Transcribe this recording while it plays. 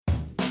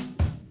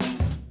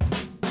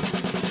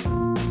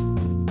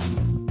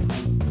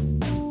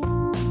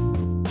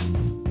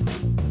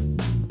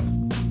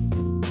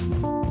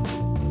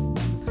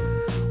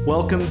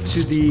Welcome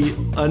to the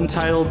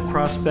Untitled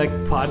Prospect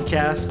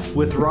Podcast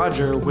with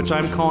Roger, which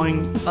I'm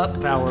calling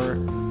Up Power.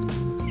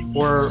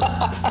 Or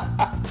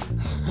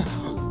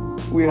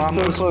we are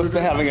so close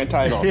to having a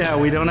title. Yeah,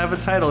 we don't have a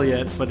title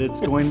yet, but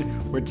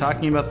we're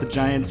talking about the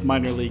Giants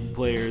minor league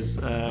players,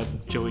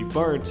 Joey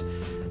Bart,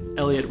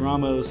 Elliot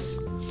Ramos,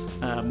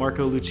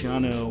 Marco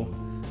Luciano,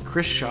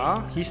 Chris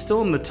Shaw. He's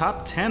still in the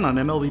top 10 on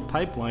MLB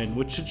Pipeline,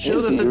 which should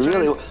show that the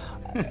Giants...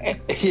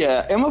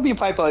 Yeah, MLB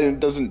Pipeline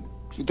doesn't...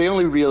 They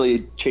only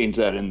really change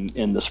that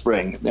in the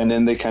spring, and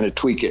then they kind of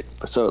tweak it.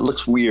 So it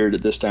looks weird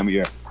at this time of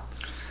year.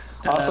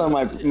 Also,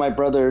 my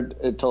brother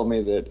told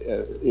me that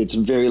it's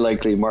very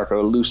likely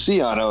Marco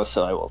Luciano,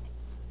 so I will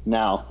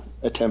now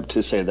attempt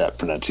to say that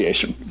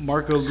pronunciation.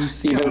 Marco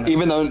Luciano.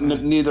 Even though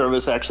neither of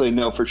us actually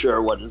know for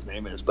sure what his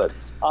name is, but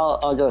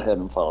I'll go ahead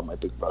and follow my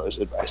big brother's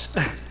advice.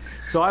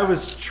 So I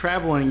was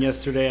traveling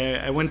yesterday.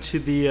 I went to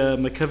the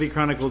McCovey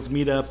Chronicles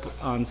meetup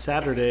on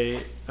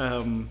Saturday,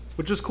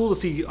 which was cool to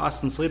see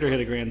Austin Slater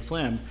hit a grand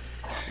slam.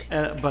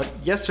 But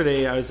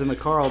yesterday I was in the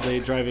car all day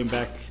driving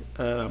back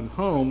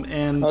home,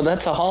 and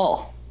that's a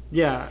haul.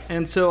 Yeah,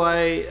 and so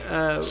I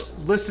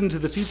listened to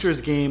the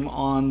Futures game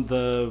on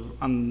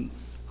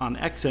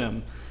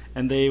XM,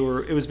 and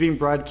it was being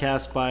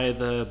broadcast by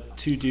the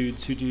two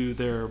dudes who do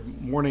their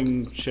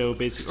morning show,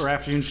 or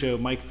afternoon show,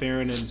 Mike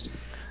Farron and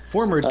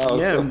former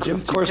GM Jim.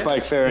 Of course,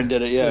 Mike Farron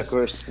did it. Yeah, yes. Of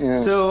course. Yeah.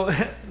 So,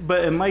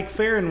 and Mike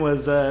Farron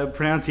was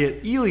pronouncing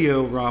it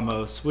Elio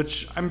Ramos,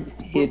 which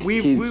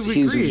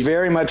he's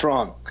very much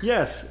wrong.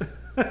 Yes.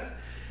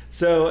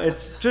 So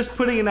it's just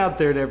putting it out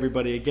there to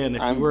everybody again.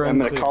 If I'm going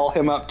to call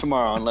him up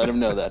tomorrow and let him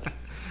know that.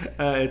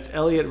 It's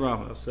Elliot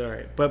Ramos. All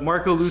right, but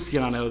Marco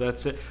Luciano.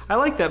 That's it. I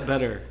like that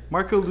better.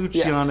 Marco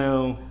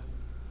Luciano.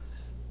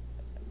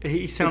 Yeah.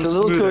 He sounds. It's a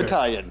little smoother. too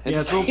Italian.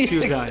 Yeah, it's a little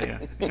too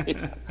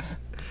Italian.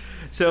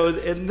 So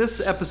in this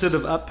episode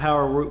of Up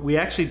Power, we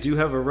actually do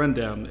have a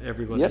rundown,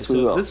 everybody. Yes,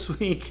 we will. This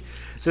week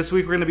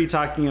we're going to be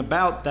talking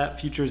about that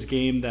Futures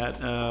game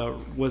that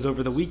was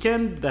over the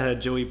weekend that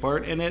had Joey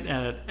Bart in it and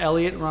had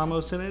Elliot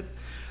Ramos in it.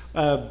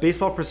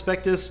 Baseball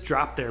Prospectus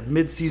dropped their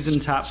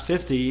mid-season top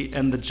 50,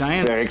 and the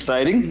Giants... Very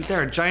exciting.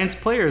 There are Giants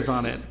players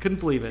on it.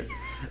 Couldn't believe it.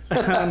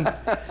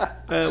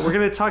 We're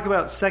going to talk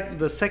about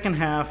the second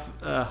half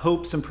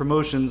hopes and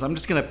promotions. I'm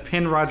just going to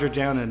pin Roger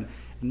down and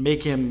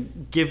make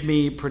him give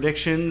me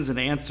predictions and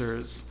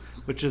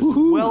answers, which is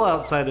well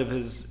outside of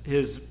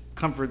his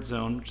comfort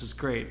zone, which is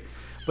great.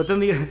 But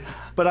then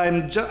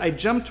I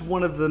jumped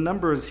one of the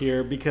numbers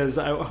here because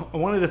I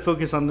wanted to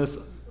focus on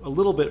this a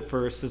little bit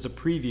first as a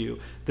preview.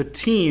 The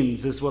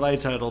teens is what I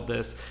titled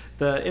this.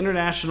 The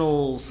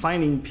international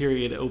signing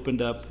period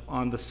opened up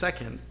on the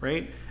 2nd,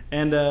 right?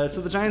 And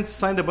so the Giants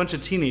signed a bunch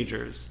of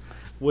teenagers,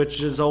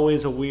 which is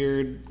always a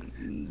weird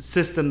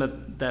system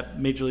that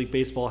Major League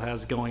Baseball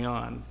has going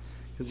on.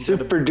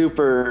 Super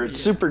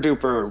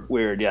duper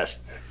weird,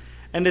 yes.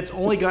 And it's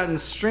only gotten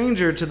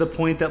stranger to the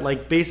point that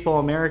like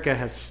Baseball America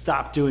has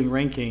stopped doing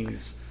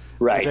rankings,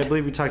 right? Which I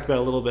believe we talked about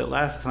a little bit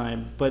last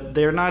time. But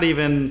they're not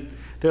even.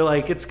 They're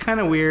like, it's kind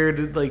of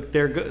weird. Like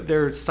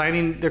they're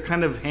signing. They're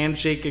kind of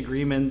handshake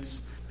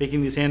agreements,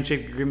 making these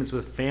handshake agreements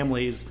with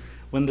families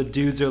when the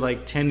dudes are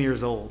like 10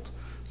 years old.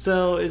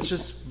 So it's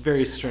just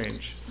very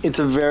strange. It's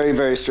a very,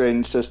 very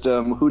strange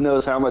system. Who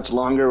knows how much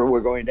longer we're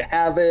going to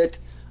have it?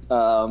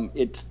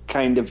 It's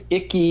kind of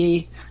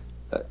icky.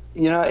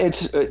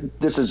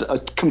 This is a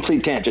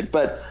complete tangent,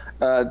 but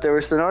there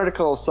was an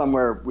article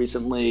somewhere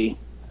recently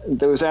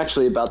that was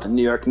actually about the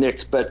New York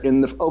Knicks, but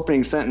in the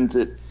opening sentence,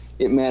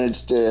 it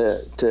managed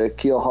to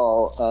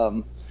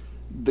keelhaul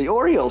the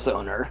Orioles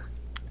owner,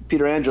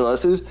 Peter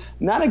Angelos, who's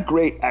not a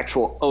great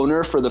actual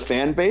owner for the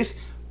fan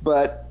base,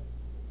 but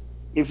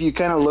if you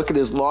kind of look at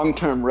his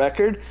long-term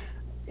record,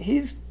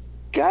 he's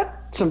got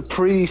some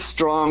pretty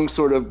strong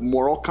sort of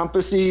moral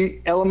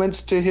compassy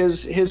elements to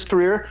his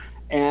career.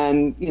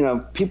 And,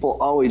 people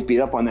always beat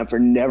up on them for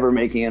never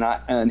making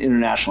an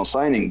international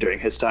signing during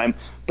his time.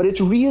 But it's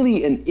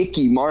really an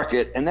icky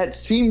market, and that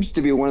seems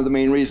to be one of the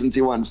main reasons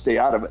he wanted to stay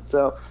out of it.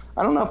 So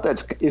I don't know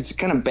if it's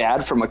kind of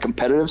bad from a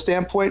competitive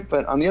standpoint,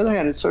 but on the other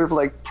hand, it's sort of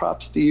like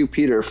props to you,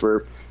 Peter,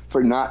 for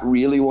not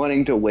really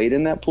wanting to wait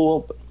in that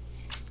pool.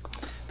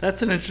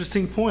 That's an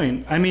interesting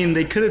point. I mean,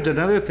 they could have done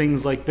other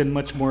things like been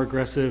much more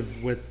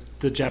aggressive with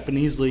the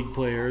Japanese league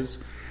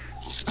players.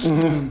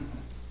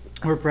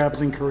 Or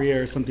perhaps in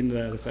Korea or something to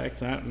that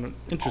effect.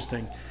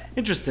 Interesting.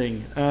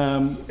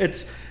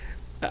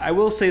 I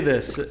will say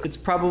this: it's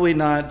probably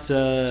not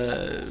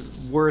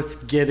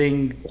worth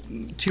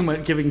giving too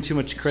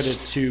much credit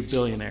to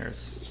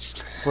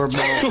billionaires for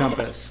moral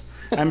compass.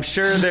 I'm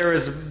sure there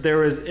was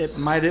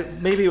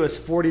maybe it was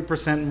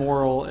 40%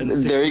 moral and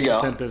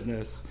 60%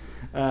 business.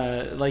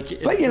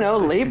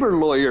 Labor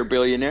lawyer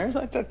billionaires,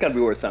 that's got to be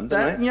worth something,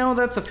 right?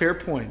 That's a fair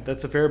point.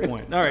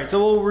 All right,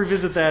 so we'll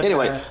revisit that.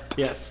 Anyway,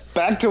 yes.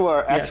 Back to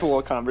our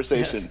actual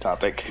conversation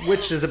topic.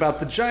 Which is about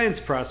the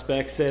Giants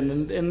prospects.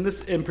 And in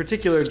this, in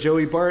particular,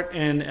 Joey Bart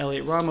and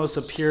Elliot Ramos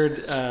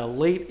appeared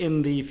late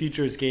in the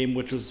Futures game,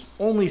 which was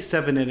only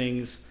 7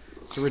 innings.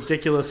 It's a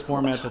ridiculous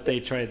format that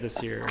they tried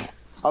this year.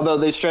 Although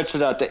they stretched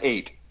it out to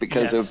 8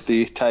 because of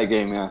the tie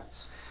game. Yeah.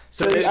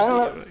 So I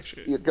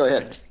don't know. Go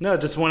ahead. No,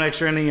 just one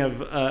extra inning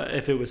of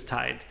if it was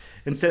tied.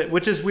 Instead,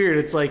 which is weird.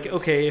 It's like,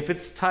 okay, if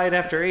it's tied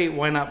after 8,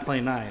 why not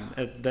play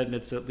 9? Then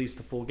it's at least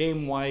a full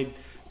game. Why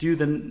do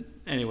the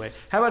anyway?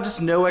 How about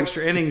just no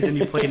extra innings and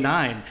you play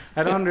 9?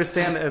 I don't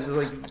understand. It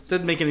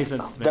doesn't make any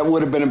sense to me. That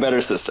would have been a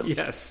better system.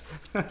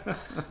 Yes.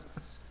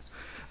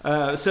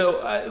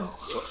 So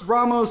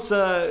Ramos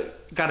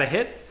got a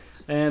hit.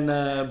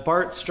 And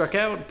Bart struck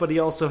out, but he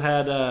also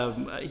had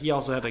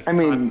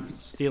a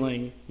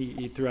stealing.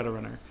 He threw out a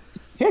runner.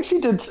 He actually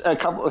did a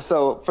couple.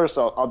 So first,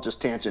 I'll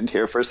just tangent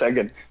here for a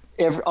second.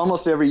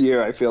 Almost every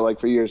year, I feel like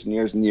for years and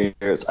years and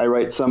years, I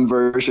write some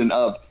version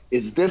of,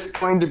 is this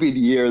going to be the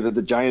year that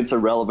the Giants are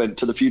relevant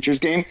to the futures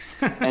game?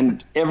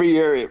 And every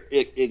year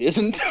it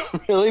isn't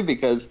really,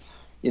 because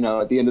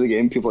at the end of the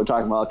game, people are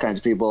talking about all kinds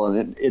of people,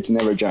 and it's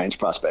never Giants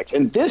prospects.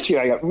 And this year,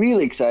 I got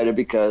really excited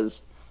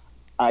because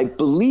I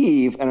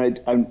believe,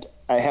 and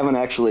I haven't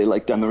actually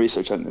done the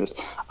research on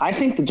this, I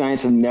think the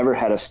Giants have never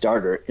had a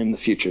starter in the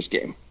futures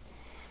game.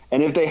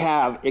 And if they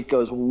have, it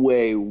goes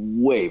way,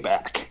 way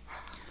back.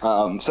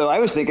 So I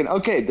was thinking,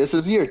 okay, this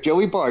is the year.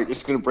 Joey Bart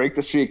is going to break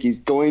the streak. He's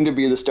going to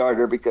be the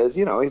starter because,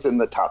 he's in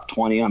the top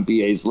 20 on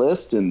BA's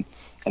list, and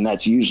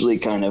that's usually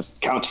kind of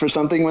counts for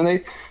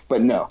something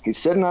but no, he's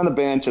sitting on the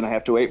bench, and I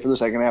have to wait for the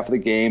second half of the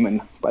game.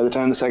 And by the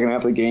time the second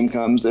half of the game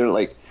comes, they're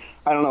like,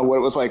 I don't know what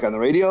it was like on the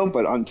radio,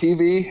 but on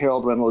TV,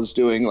 Harold Reynolds is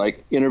doing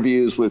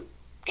interviews with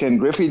Ken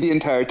Griffey the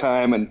entire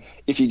time. And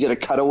if you get a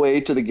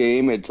cutaway to the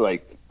game, it's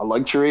like a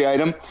luxury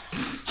item.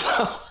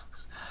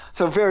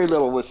 So very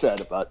little was said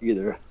about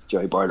either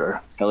Joey Bart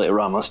or Elliot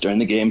Ramos during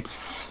the game.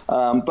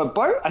 But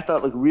Bart, I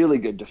thought, looked really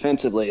good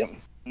defensively.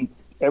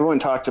 Everyone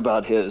talked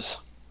about his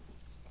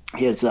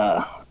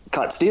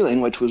caught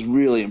stealing, which was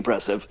really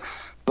impressive.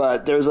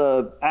 But there's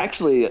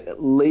actually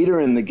later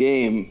in the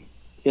game,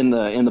 in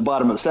the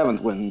bottom of the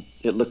 7th, when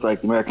it looked like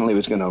the American League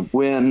was going to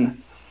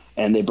win,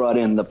 and they brought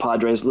in the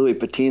Padres' Louis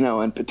Patino,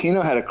 and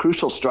Patino had a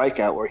crucial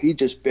strikeout where he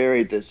just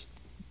buried this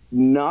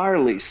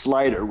gnarly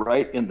slider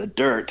right in the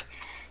dirt,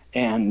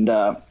 and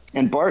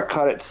Bart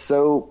caught it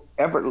so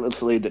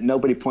effortlessly that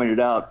nobody pointed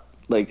out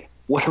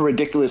what a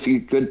ridiculously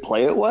good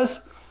play it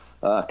was,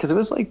 because it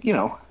was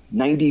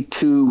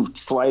 92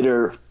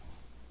 slider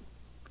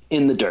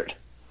in the dirt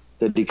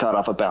that he caught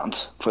off a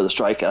bounce for the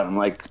strikeout. I'm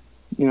like,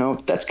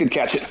 that's good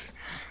catching,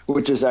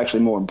 which is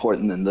actually more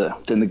important than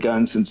the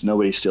gun, since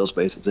nobody steals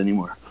bases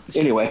anymore.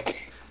 Anyway.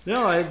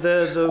 No,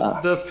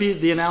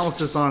 the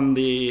analysis on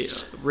the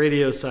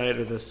radio side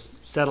or the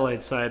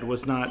satellite side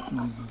was not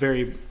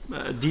very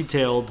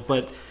detailed,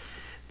 but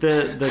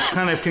the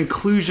kind of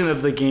conclusion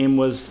of the game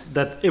was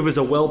that it was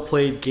a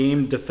well-played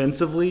game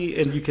defensively,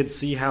 and you could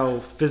see how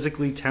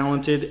physically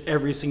talented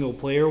every single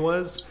player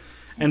was.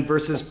 And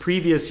versus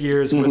previous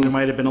years where there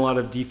might have been a lot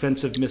of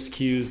defensive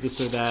miscues, this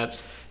or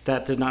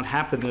that did not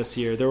happen this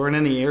year. There weren't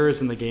any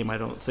errors in the game, I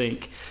don't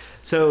think.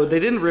 So they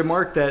didn't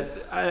remark that.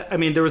 I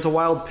mean, there was a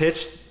wild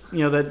pitch,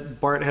 that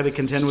Bart had to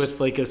contend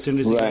with as soon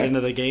as he got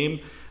into the game.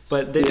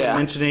 But they didn't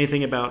mention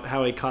anything about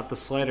how he caught the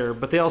slider.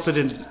 But they also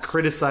didn't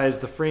criticize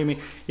the framing.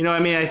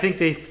 I think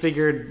they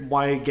figured,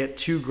 why get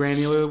too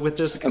granular with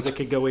this, because it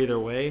could go either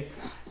way,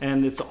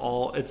 and it's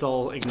all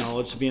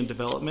acknowledged to be in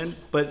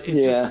development. But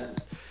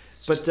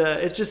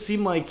it just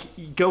seemed like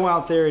you go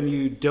out there and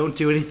you don't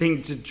do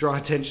anything to draw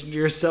attention to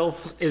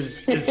yourself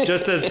is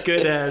just as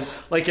good as,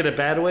 in a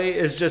bad way,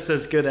 is just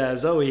as good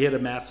as, he hit a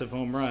massive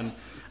home run.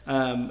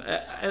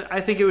 I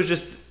think it was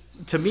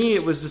just, to me,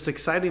 it was just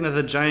exciting that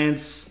the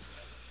Giants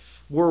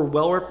were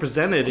well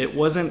represented. It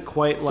wasn't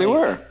quite like... They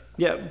were.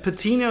 Yeah,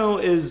 Patino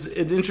is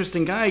an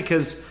interesting guy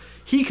because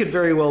he could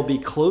very well be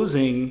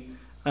closing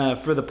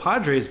for the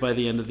Padres by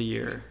the end of the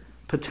year,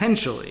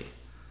 potentially.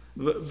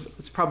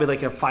 It's probably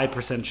a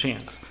 5%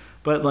 chance,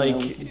 but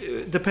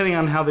depending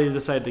on how they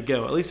decide to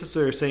go, at least that's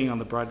what they're saying on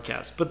the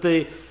broadcast. But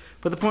the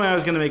point I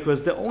was going to make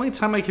was the only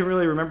time I can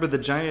really remember the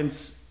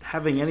Giants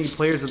having any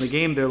players in the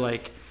game,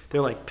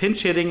 they're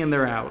pinch hitting and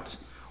they're out.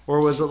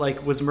 Or was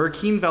it was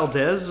Merquin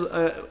Valdez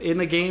in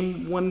a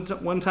game one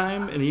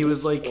time, and he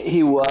was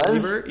he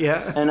was,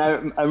 yeah. And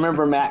I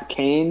remember Matt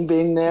Cain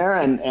being there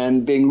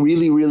and being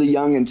really, really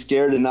young and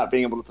scared and not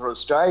being able to throw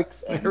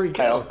strikes. And there we go.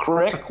 Kyle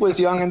Crick was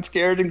young and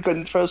scared and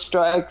couldn't throw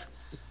strikes.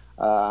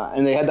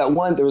 And they had that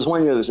one. There was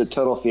one year there was a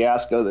total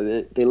fiasco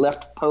that they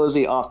left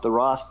Posey off the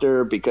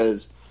roster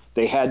because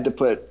they had to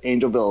put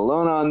Angel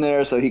Villalona on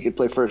there so he could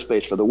play first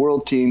base for the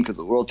World Team, because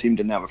the World Team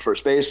didn't have a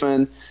first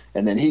baseman.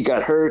 And then he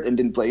got hurt and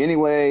didn't play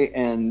anyway,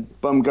 and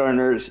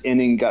Bumgarner's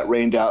inning got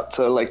rained out.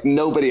 So,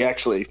 nobody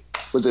actually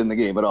was in the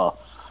game at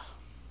all.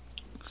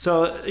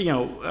 So,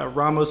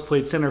 Ramos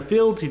played center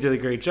field. He did a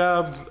great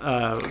job.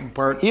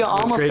 Bart He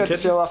almost was got great to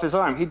show off his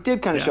arm. He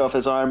did kind of show off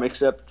his arm,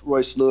 except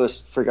Royce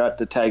Lewis forgot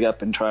to tag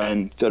up and try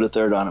and go to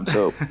third on him.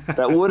 So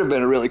that would have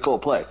been a really cool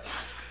play.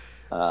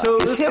 So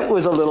his hit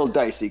was a little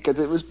dicey because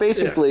it was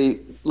basically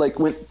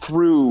went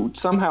through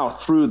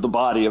the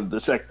body of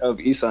of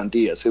Isan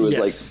Diaz, who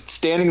was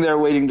standing there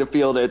waiting to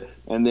field it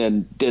and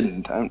then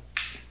didn't.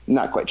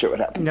 Not quite sure what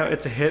happened. No,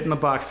 it's a hit in the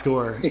box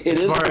score. It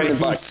is a hit in the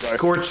box He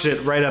score. scorched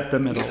it right up the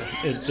middle.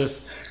 It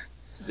just...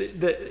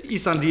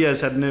 Isan Diaz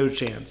had no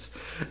chance.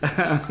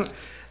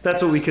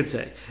 That's what we could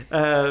say.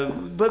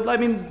 But I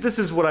mean, this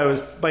is what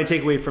my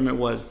takeaway from it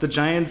was. The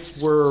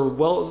Giants were,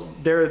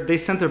 they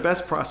sent their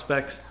best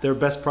prospects. Their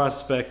best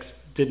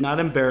prospects did not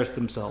embarrass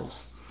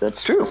themselves.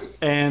 That's true.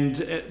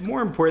 And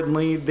more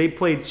importantly, they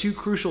played two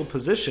crucial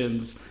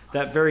positions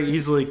that very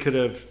easily could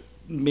have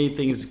made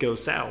things go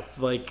south.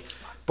 Like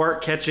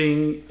Bart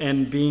catching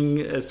and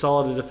being as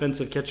solid a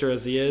defensive catcher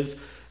as he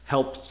is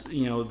helped, the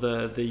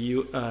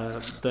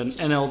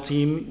NL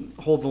team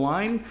hold the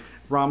line.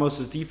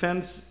 Ramos's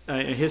defense,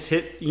 his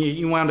hit,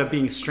 he wound up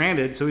being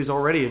stranded, so he's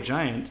already a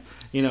Giant.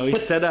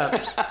 He's set up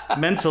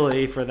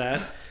mentally for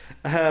that.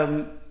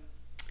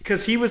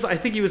 Because I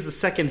think he was the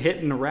second hit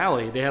in the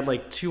rally. They had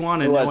like 2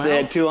 on and no outs. They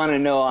had 2 on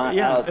and no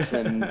outs,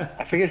 and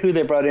I forget who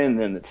they brought in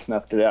then that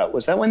snuffed it out.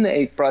 Was that when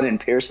they brought in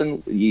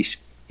Pearson? Yeesh.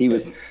 He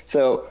was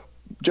so.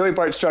 Joey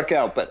Bart struck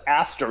out, but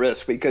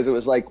asterisk because it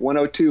was like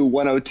 102,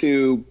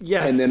 102,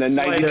 and then a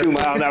 92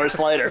 mile an hour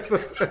slider.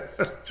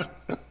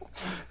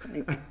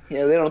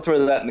 Yeah, they don't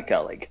throw that in the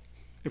cow league.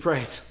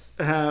 Right.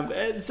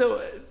 And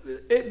so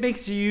it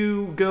makes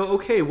you go,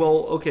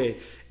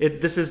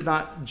 this is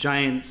not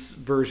Giants'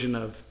 version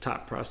of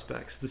top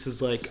prospects. This is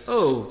like,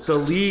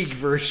 the league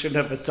version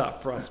of a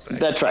top prospect.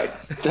 That's right.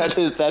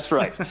 That's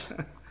right.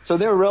 So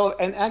they were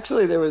relevant. And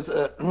actually, there was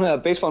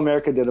Baseball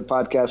America did a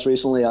podcast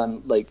recently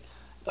on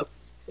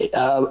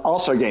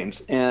All-Star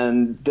games,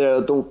 and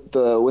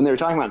when they were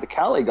talking about the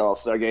Cal League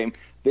All-Star game,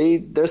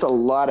 there's a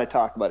lot of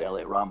talk about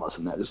Elliot Ramos,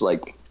 and that is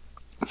like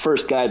the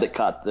first guy that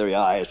caught their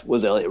eye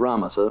was Elliot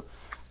Ramos. So,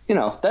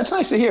 that's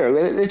nice to hear.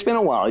 It's been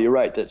a while. You're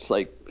right. That's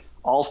like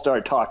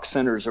All-Star talk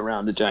centers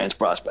around the Giants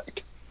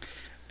prospect.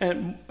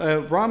 And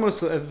Ramos,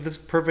 this is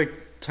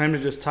perfect time to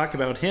just talk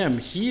about him.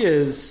 He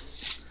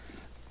is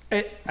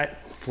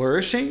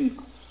flourishing.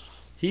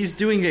 He's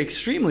doing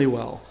extremely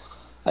well.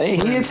 He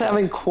is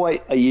having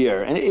quite a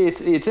year, and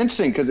it's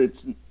interesting because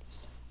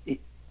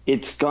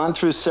it's gone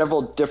through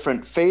several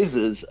different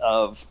phases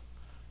of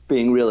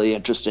being really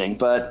interesting.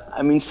 But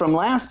I mean, from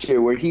last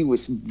year where he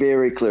was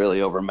very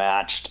clearly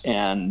overmatched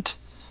and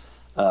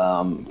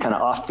kind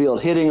of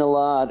off-field hitting a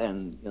lot,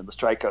 and the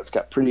strikeouts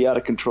got pretty out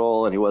of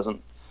control, and he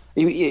wasn't.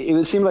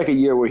 It seemed like a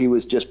year where he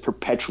was just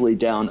perpetually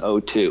down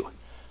 0-2.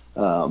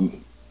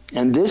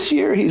 And this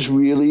year he's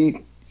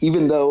really,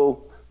 even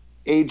though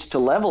age to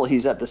level,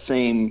 he's at the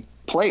same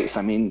place.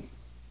 I mean,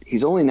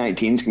 he's only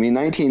 19. He's going to be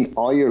 19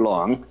 all year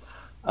long.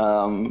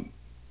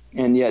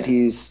 And yet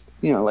he's,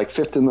 like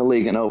 5th in the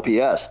league in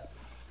OPS.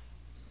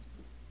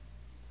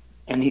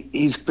 And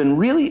he's been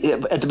really,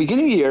 at the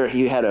beginning of the year,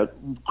 he had a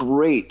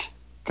great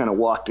kind of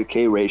walk to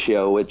K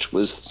ratio, which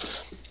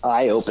was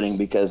eye-opening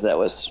because that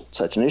was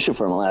such an issue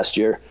for him last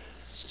year.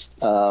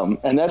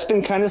 And that's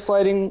been kind of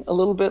sliding a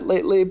little bit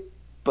lately,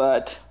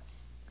 but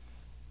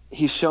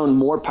he's shown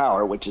more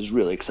power, which is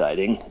really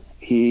exciting.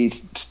 He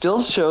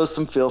still shows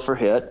some feel for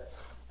hit.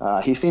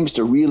 He seems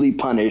to really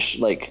punish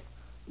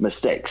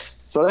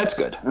mistakes. So that's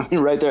good. I mean,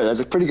 right there,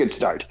 that's a pretty good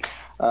start.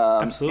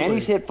 Absolutely. And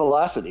he's hit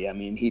velocity. I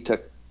mean, he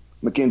took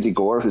Mackenzie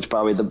Gore, who's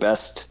probably the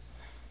best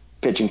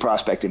pitching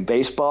prospect in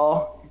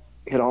baseball,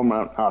 hit a home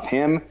run off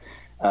him.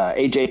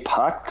 AJ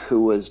Puck,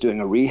 who was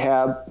doing a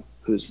rehab,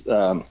 who's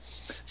one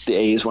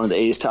of the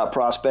A's top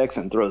prospects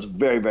and throws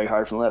very, very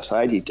hard from the left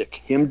side. He took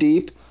him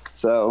deep.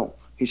 So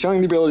he's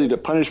showing the ability to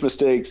punish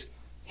mistakes,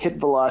 hit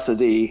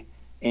velocity,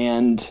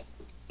 and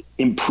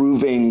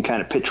improving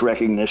kind of pitch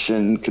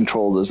recognition,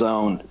 control the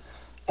zone.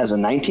 As a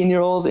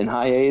 19-year-old in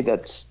high A,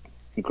 that's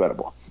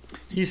incredible.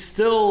 He's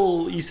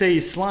still, you say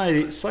he's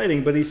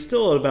sliding, but he's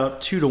still at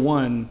about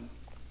 2-1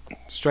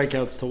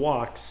 strikeouts to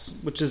walks,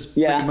 which is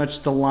pretty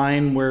much the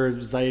line where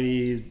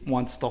Zaidi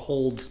wants to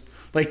hold.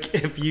 Like,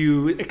 if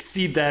you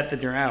exceed that,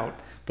 then you're out.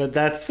 But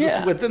that's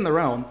within the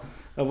realm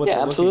of what they're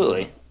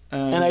absolutely. looking for.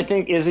 And I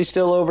think, is he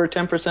still over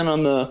 10%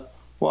 on the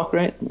walk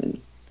rate?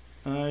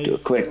 Do a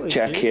quick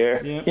check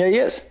here. Yeah, he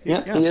is.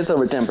 Yeah, he is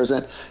over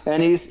 10%.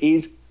 And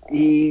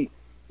he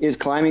is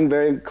climbing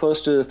very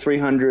close to the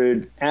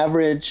 300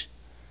 average.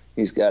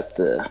 He's got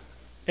the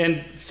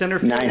center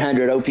field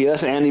 900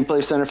 OPS, and he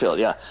plays center field.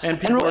 Yeah, and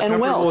people are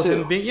comfortable with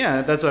him being.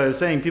 Yeah, that's what I was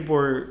saying. People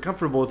are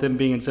comfortable with him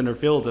being in center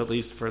field at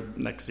least for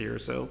next year.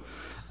 So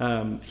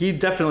he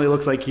definitely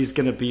looks like he's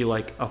going to be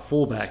like a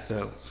fullback,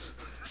 though.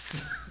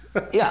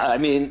 Yeah, I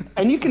mean,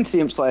 and you can see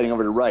him sliding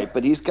over to right,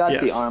 but he's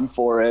got the arm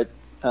for it.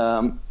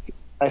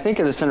 I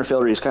think as a center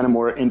fielder, he's kind of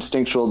more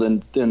instinctual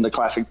than the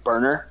classic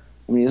burner.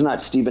 I mean, he's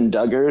not Steven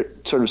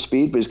Duggar sort of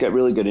speed, but he's got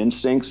really good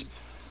instincts.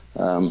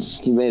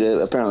 He made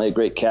apparently a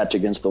great catch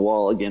against the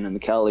wall again in the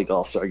Cal League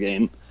All-Star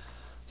game.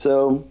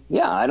 So,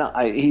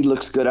 yeah, he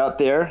looks good out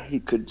there. He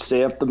could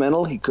stay up the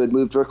middle. He could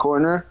move to a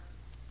corner.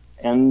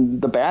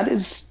 And the bat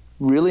is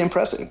really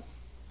impressive.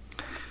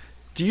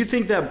 Do you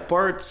think that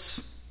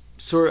Bart's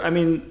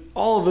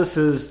all of this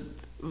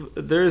is,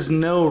 there's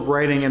no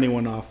writing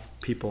anyone off,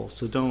 people,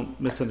 so don't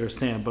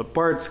misunderstand. But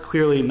Bart's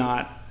clearly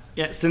not,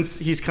 since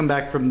he's come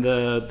back from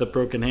the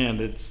broken hand,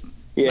 it's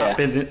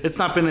it's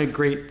not been a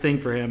great thing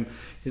for him.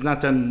 He's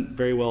not done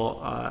very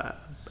well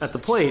at the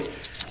plate.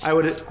 I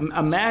would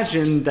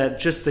imagine that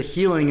just the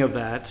healing of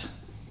that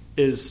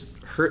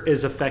is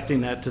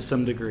affecting that to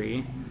some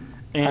degree.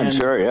 And, I'm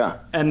sure, yeah.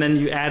 And then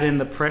you add in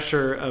the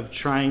pressure of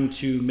trying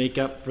to make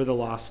up for the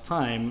lost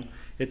time.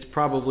 It's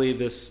probably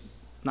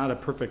this, not a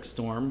perfect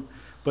storm,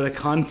 but a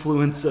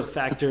confluence of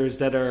factors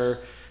that are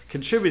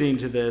contributing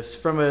to this.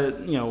 From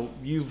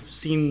you've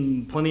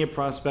seen plenty of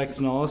prospects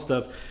and all this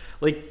stuff.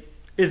 Like,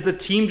 is the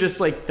team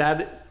just like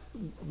that,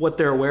 what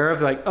they're aware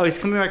of? Like, oh, he's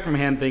coming back from a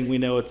hand thing. We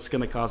know it's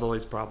going to cause all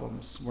these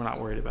problems. We're not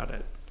worried about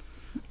it.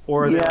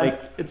 Or like,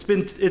 it's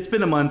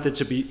been a month.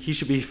 He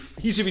should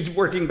be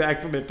working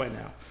back from it by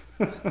now.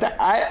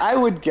 I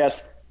would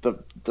guess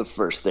the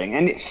first thing.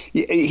 And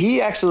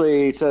he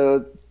actually,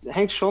 so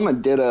Hank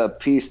Schulman did a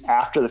piece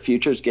after the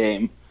Futures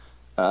game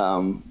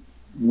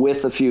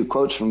with a few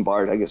quotes from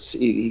Bart. I guess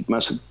he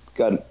must have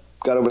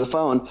got over the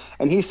phone.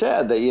 And he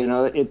said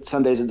that,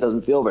 some days it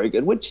doesn't feel very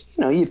good, which,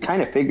 you'd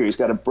kind of figure. He's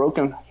got a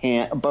broken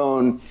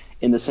bone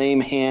in the same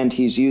hand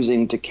he's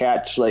using to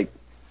catch like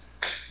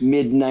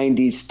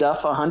mid-90s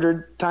stuff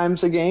 100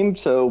 times a game.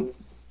 So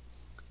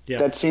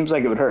that seems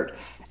like it would hurt.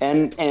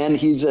 And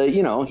he's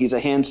a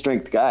hand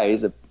strength guy.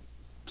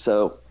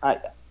 So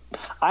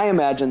I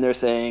imagine they're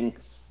saying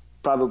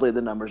probably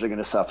the numbers are going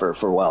to suffer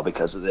for a while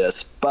because of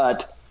this.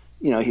 But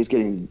he's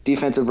getting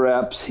defensive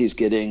reps. He's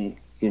getting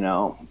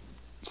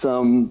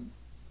some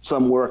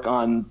work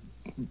on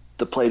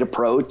the plate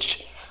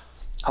approach.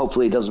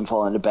 Hopefully, he doesn't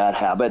fall into bad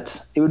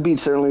habits. It would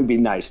certainly be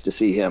nice to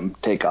see him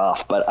take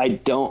off, but I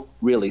don't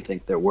really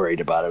think they're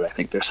worried about it. I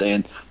think they're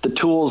saying the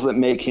tools that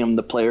make him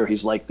the player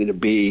he's likely to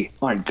be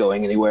aren't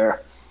going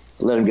anywhere.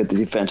 Let him get the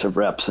defensive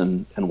reps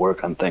and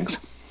work on things.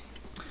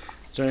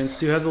 Giants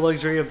do have the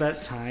luxury of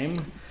that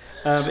time.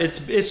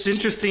 It's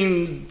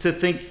interesting to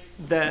think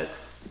that.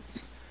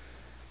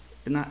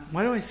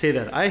 Why do I say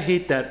that? I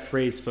hate that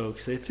phrase,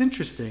 folks. It's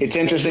interesting. It's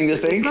interesting to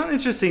think? It's not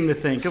interesting to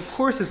think. Of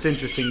course it's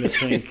interesting to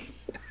think.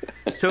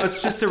 So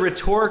it's just a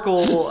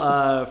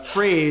rhetorical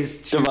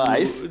phrase to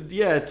device.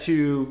 Yeah,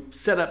 to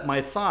set up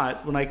my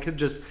thought when I could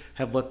just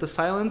have let the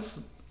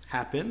silence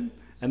happen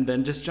and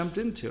then just jumped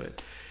into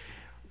it.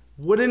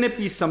 Wouldn't it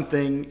be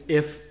something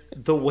if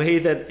the way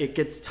that it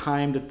gets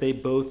timed that they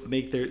both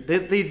make they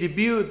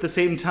debut at the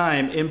same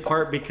time, in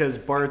part because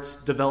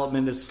Bart's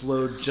development is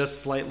slowed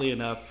just slightly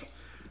enough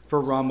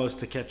for Ramos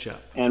to catch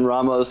up. And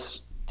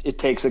Ramos, it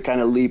takes a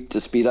kind of leap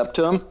to speed up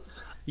to him.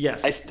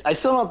 Yes. I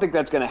still don't think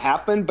that's going to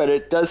happen, but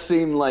it does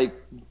seem like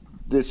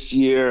this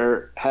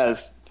year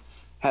has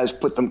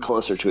put them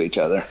closer to each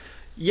other.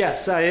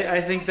 Yes,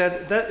 I think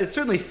that it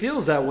certainly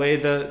feels that way.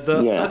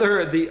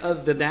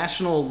 The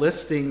national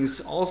listings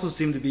also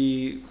seem to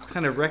be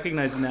kind of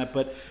recognizing that,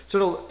 but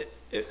sort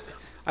of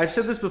I've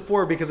said this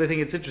before because I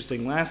think it's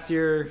interesting. Last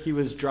year he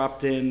was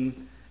dropped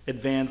in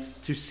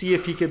advanced to see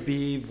if he could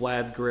be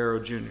Vlad Guerrero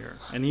Jr.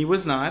 and he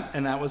was not,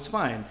 and that was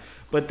fine.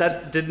 But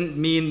that didn't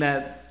mean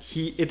that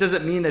it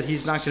doesn't mean that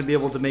he's not going to be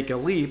able to make a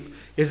leap.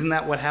 Isn't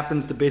that what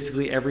happens to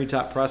basically every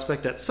top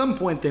prospect? At some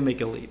point they make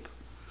a leap.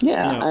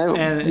 Yeah,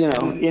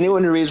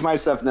 anyone who reads my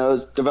stuff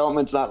knows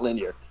development's not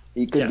linear.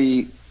 He could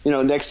be,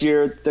 next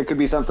year there could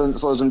be something that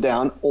slows him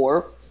down,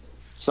 or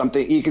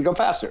something he could go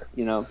faster.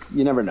 You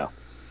never know.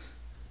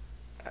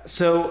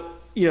 So,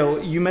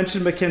 you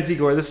mentioned Mackenzie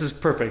Gore. This is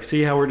perfect.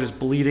 See how we're just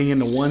bleeding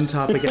into one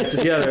topic after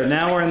the other.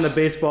 Now we're in the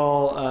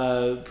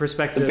baseball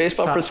perspective. The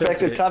baseball top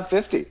perspective 50. top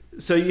 50.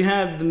 So you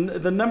have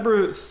the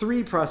number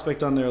 3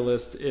 prospect on their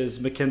list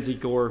is Mackenzie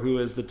Gore, who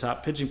is the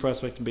top pitching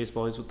prospect in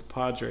baseball. He's with the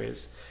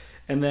Padres.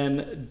 And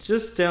then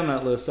just down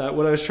that list,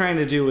 what I was trying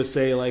to do was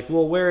say, like,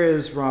 well, where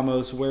is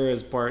Ramos, where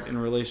is Bart in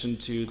relation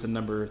to the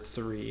number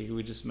 3 who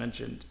we just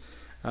mentioned?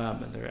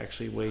 And they're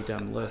actually way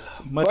down the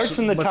list. Bart's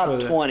in the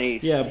top 20.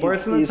 Yeah,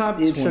 Bart's in the top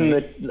 20. He's in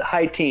the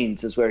high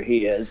teens is where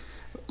he is.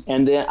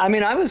 And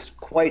I was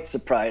quite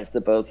surprised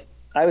that both.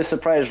 I was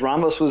surprised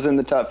Ramos was in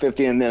the top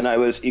 50, and then I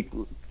was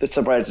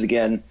surprised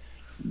again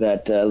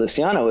that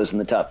Luciano was in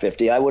the top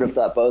 50. I would have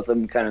thought both of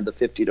them kind of the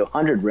 50 to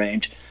 100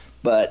 range.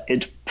 But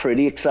it's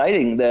pretty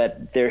exciting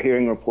that they're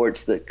hearing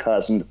reports that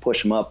cause them to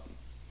push them up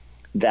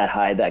that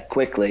high that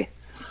quickly.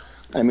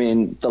 I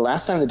mean, the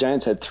last time the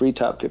Giants had 3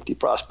 top 50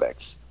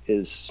 prospects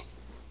is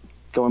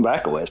going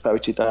back a ways. Probably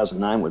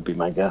 2009 would be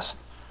my guess.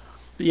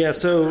 Yeah,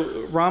 so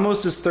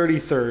Ramos is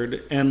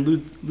 33rd, and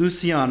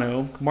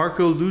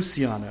Marco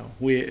Luciano.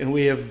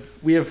 We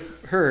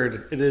have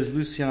heard it is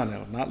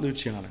Luciano, not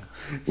Luciano.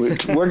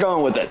 We're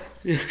going with it.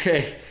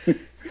 Okay,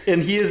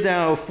 and he is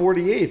now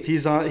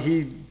 48th.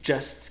 He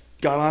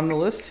just got on the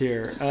list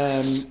here.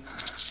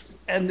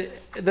 And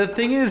the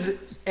thing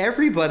is,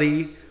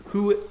 everybody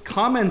who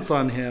comments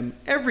on him,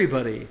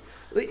 everybody,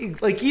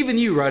 like even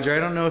you, Roger, I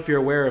don't know if you're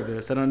aware of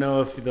this. I don't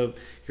know if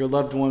your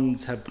loved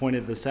ones have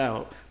pointed this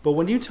out. But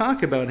when you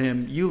talk about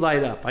him, you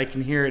light up. I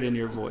can hear it in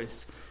your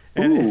voice.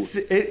 And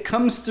it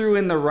comes through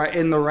in the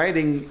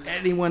writing,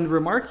 anyone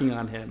remarking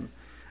on him.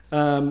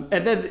 And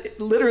then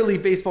literally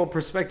Baseball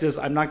Prospectus,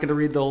 I'm not going to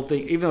read the whole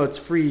thing. Even though it's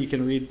free, you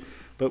can read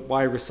but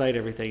why recite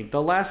everything?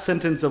 The last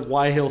sentence of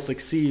why he'll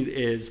succeed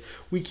is,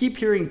 we keep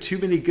hearing too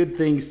many good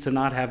things to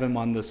not have him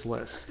on this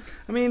list.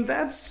 I mean,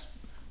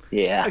 that's,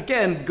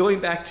 again, going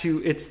back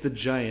to it's the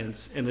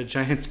Giants and a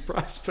Giants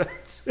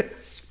prospect.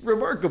 It's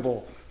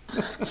remarkable.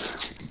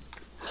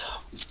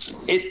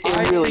 It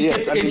really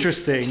is. It's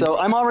interesting. So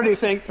I'm already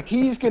saying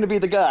he's going to be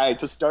the guy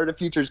to start a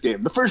futures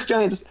game. The first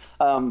Giants,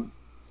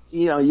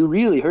 you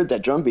really heard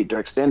that drumbeat to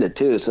extend it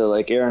too. So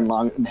like Aaron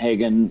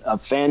Longenhagen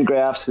of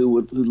Fangraphs,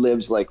 who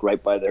lives like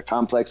right by their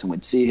complex and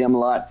would see him a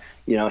lot.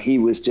 He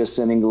was just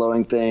sending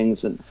glowing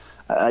things. And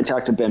I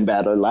talked to Ben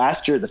Badler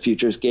last year at the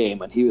futures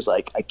game, and he was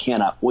like, I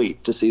cannot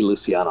wait to see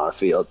Luciano on the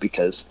field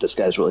because this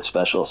guy's really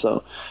special.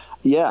 So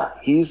yeah,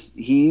 he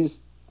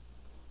is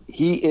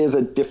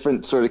a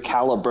different sort of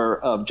caliber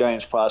of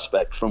Giants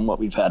prospect from what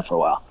we've had for a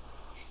while.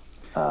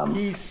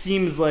 He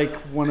seems like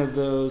one of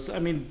those. I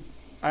mean,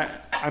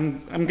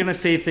 I'm going to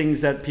say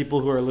things that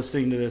people who are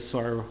listening to this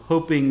are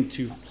hoping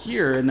to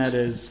hear, and that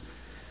is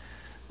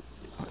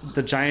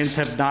the Giants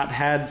have not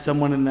had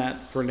someone in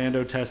that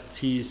Fernando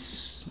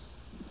Tatis,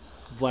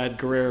 Vlad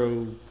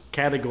Guerrero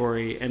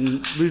category,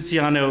 and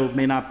Luciano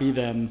may not be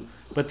them,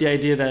 but the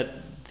idea that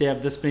they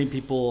have this many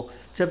people,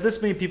 to have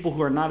this many people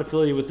who are not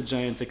affiliated with the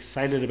Giants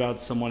excited about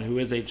someone who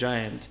is a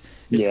Giant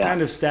is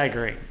kind of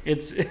staggering.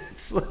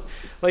 It's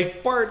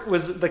like Bart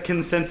was the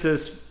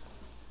consensus,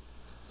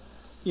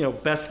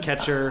 best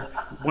catcher,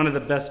 one of the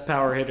best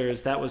power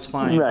hitters. That was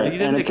fine. Right,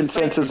 and a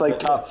consensus like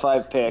top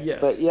 5 pick. Yes.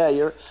 But yeah,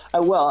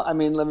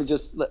 let me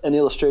just, an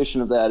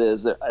illustration of that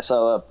is that I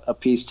saw a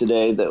piece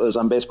today that was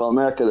on Baseball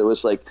America that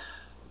was like,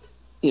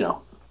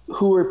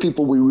 who are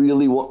people we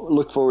really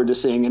look forward to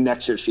seeing in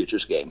next year's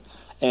futures game?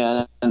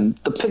 And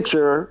the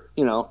picture,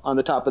 on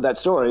the top of that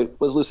story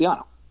was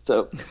Luciano.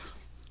 So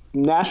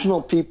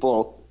national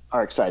people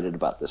are excited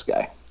about this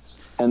guy.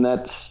 And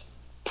that's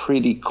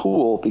pretty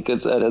cool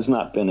because that has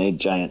not been a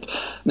Giant.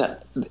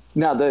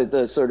 Now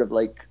the sort of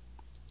like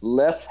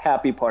less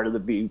happy part of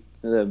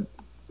the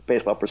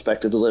baseball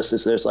perspective list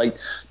is there's like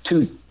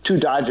two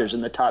Dodgers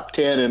in the top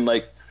 10 and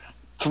like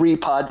 3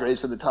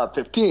 Padres in the top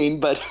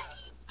 15, but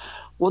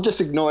we'll just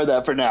ignore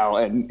that for now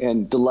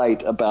and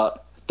delight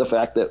about the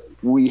fact that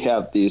we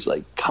have these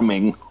like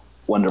coming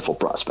wonderful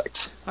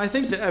prospects. I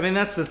think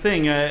that's the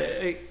thing.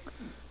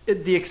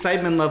 The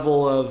excitement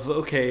level of,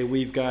 okay,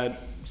 we've got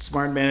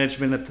smart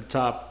management at the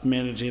top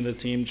managing the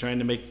team, trying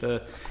to make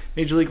the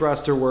major league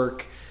roster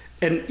work,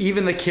 and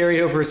even the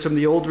carryovers from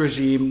the old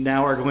regime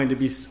now are going to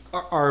be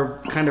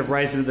are kind of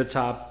rising to the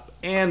top,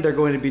 and they're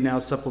going to be now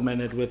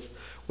supplemented with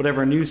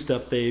whatever new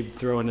stuff they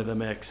throw into the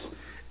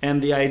mix.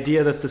 And the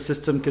idea that the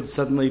system could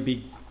suddenly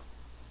be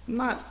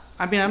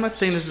I'm not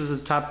saying this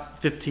is a top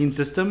 15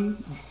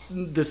 system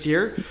this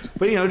year,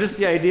 but just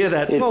the idea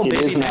that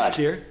maybe next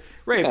year.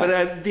 Right, yeah.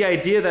 But the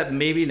idea that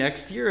maybe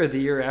next year or the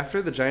year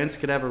after the Giants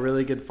could have a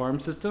really good farm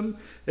system,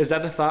 is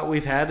that a thought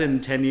we've had in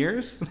 10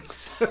 years?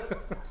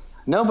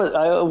 No, but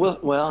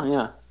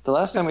yeah. The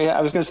last time we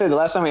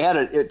had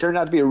it, it turned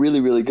out to be a really,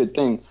 really good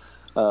thing.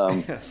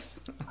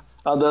 Yes.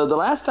 The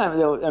last time,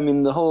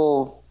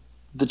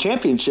 the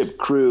championship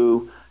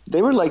crew,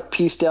 they were like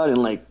pieced out in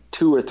like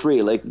 2 or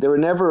 3. Like there were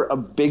never a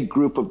big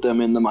group of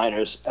them in the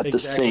minors at the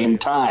same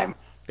time.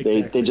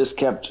 Exactly. They just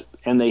kept,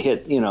 and they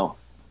hit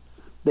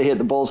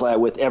the bullseye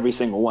with every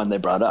single one they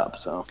brought up.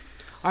 So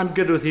I'm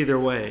good with either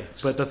way,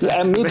 but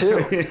me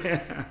too.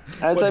 Yeah.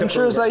 As I'm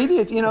sure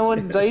Zaidi,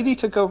 when Zaidi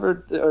took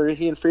over, or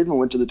he and Friedman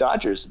went to the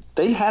Dodgers,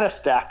 they had a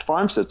stacked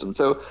farm system.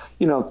 So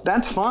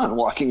that's fun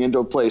walking into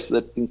a place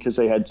that, because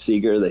they had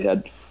Seager, they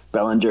had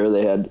Bellinger,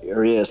 they had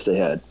Arias, they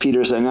had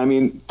Peterson. I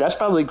mean, that's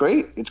probably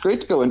great. It's great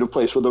to go into a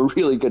place with a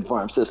really good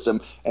farm system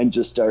and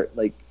just start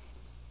like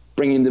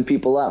bringing the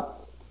people up.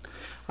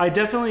 I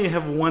definitely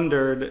have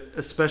wondered,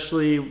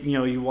 especially,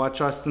 you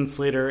watch Austin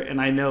Slater, and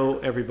I know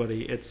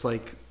everybody, it's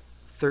like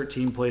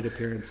 13 plate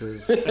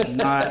appearances.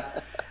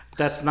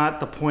 That's not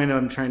the point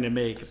I'm trying to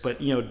make. But,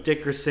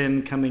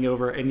 Dickerson coming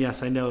over, and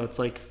yes, I know it's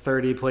like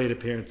 30 plate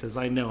appearances.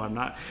 I know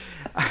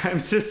I'm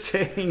just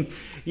saying,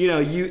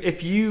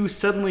 if you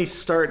suddenly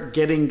start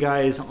getting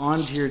guys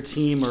onto your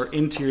team or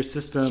into your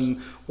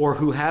system, or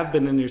who have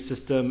been in your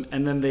system,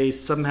 and then they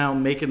somehow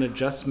make an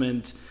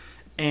adjustment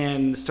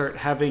and start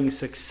having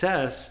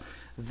success,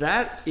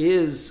 that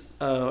is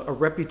a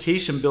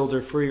reputation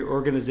builder for your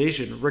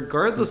organization,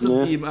 regardless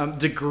of the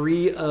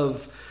degree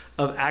of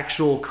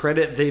actual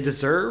credit they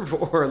deserve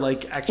or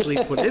like actually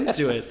put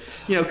into it.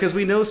 Because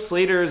we know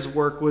Slater's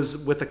work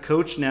was with a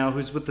coach now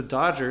who's with the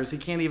Dodgers. He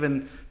can't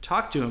even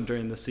talk to him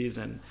during the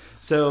season.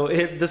 So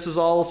this was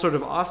all sort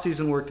of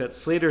off-season work that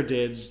Slater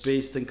did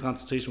based in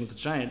consultation with the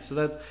Giants.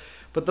 So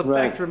but the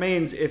fact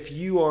remains, if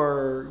you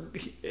are,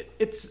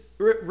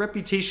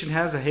 reputation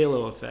has a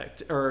halo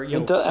effect, or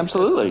it does,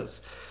 absolutely.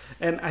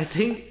 And I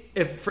think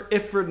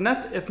if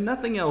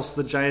nothing else,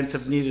 the Giants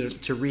have needed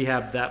to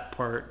rehab that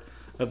part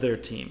of their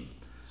team,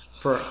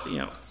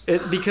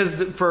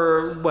 because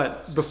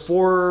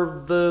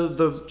before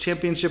the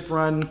championship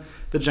run,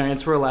 the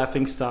Giants were a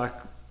laughing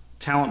stock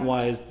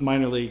talent-wise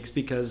minor leagues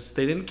because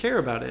they didn't care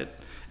about it.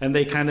 And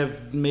they kind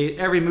of made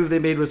every move they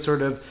made was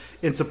sort of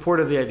in support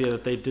of the idea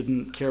that they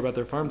didn't care about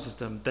their farm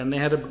system. Then they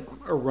had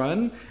a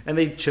run, and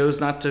they chose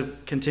not to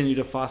continue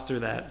to foster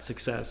that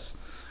success.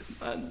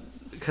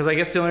 Because I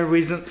guess the only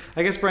reason,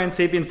 Brian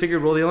Sapien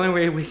figured, well, the only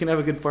way we can have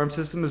a good farm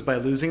system is by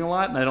losing a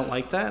lot, and I don't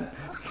like that.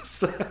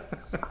 So.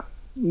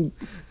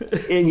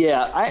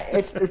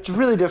 It's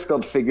really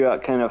difficult to figure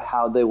out kind of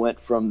how they went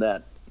from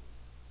that,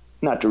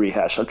 not to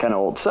rehash kind of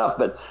old stuff,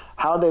 but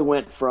how they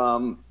went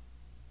from,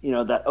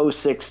 that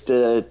 06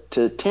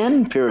 to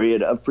 10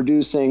 period of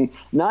producing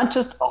not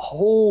just a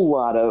whole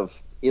lot of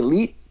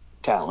elite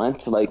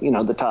talent, like,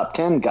 the top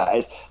 10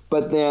 guys,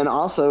 but then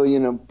also,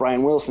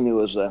 Brian Wilson, who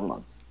was,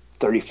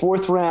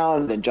 34th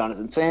round, and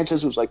Jonathan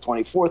Sanchez, who was like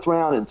 24th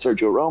round, and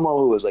Sergio Romo,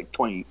 who was like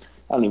 20,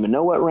 I don't even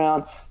know what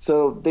round.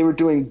 So they were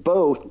doing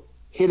both,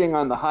 hitting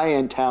on the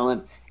high-end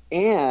talent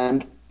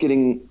and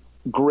getting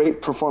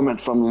great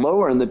performance from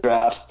lower in the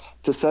drafts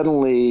to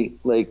suddenly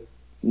like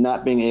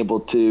not being able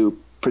to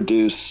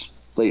produce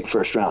late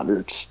first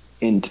rounders.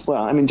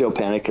 Joe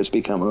Panik has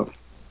become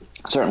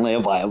certainly a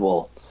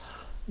viable,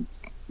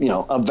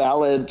 a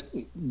valid,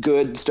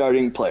 good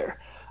starting player,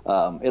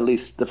 at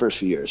least the first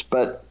few years.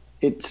 But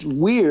it's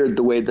weird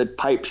the way that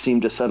pipes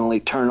seem to suddenly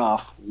turn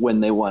off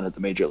when they won at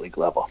the major league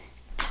level.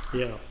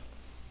 Yeah.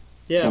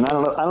 And I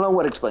don't know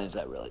what explains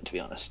that, really, to be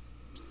honest.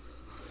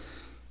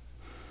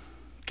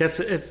 Guess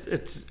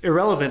it's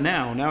irrelevant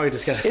now. Now we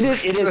just got. It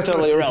is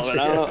totally irrelevant.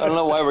 I don't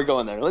know why we're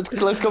going there.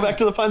 Let's go back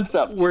to the fun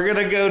stuff. We're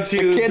gonna go to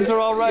the kids are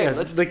all right.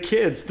 Yes, the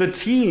kids, the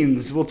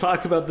teens. We'll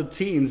talk about the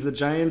teens. The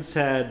Giants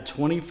had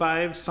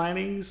 25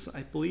 signings,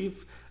 I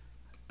believe.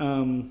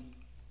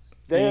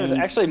 There's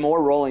actually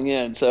more rolling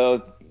in,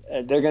 so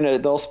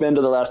they'll spend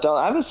to the last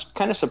dollar. I was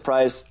kind of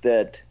surprised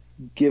that,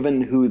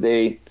 given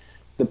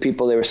the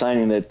people they were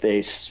signing, that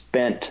they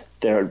spent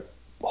their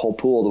whole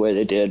pool the way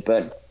they did.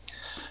 But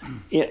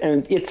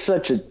it's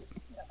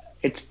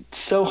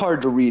so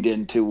hard to read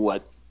into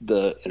what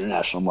the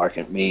international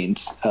market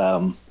means.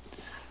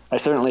 I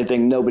certainly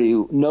think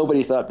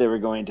nobody thought they were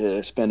going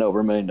to spend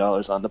over $1 million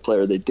on the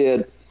player they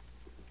did.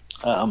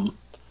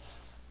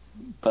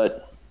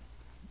 But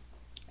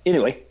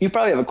anyway, you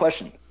probably have a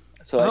question.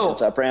 So I should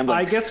stop rambling.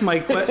 I guess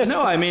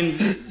no. I mean,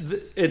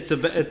 it's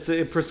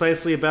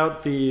precisely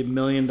about the $1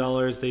 million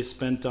they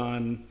spent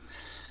on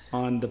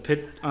the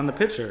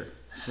pitcher,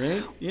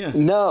 right? Yeah.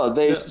 No,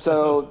 they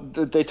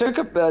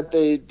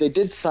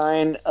did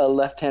sign a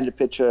left-handed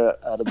pitcher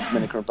out of the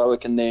Dominican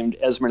Republic named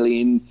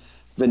Esmeralin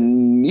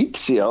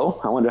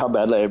Venezio. I wonder how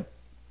badly I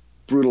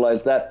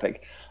brutalized that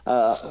pick.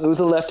 Who's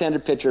a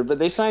left-handed pitcher, but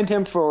they signed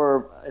him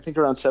for I think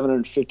around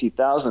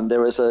 $750,000.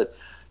 There was a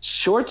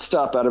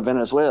shortstop out of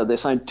Venezuela. They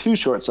signed 2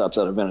 shortstops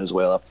out of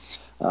Venezuela.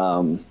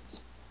 And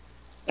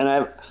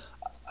I'm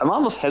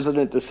almost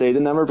hesitant to say the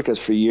number because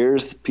for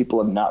years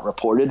people have not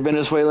reported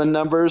Venezuelan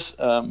numbers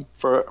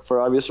for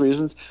obvious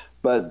reasons.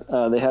 But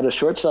they had a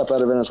shortstop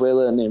out of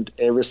Venezuela named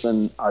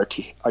Everson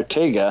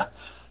Arteaga,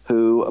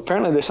 who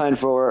apparently they signed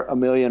for $1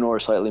 million or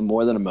slightly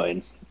more than $1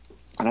 million.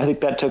 And I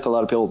think that took a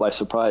lot of people by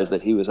surprise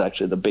that he was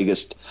actually the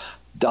biggest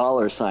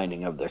dollar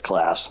signing of their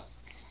class.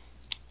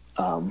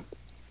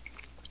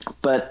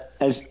 But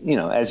as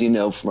you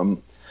know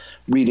from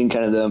reading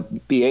kind of the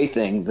BA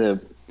thing,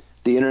 the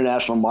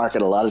international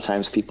market, a lot of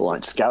times people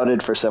aren't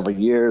scouted for several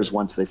years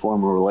once they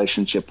form a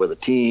relationship with a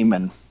team,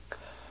 and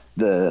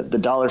the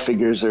dollar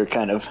figures are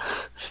kind of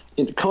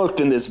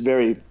cloaked in this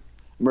very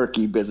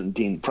murky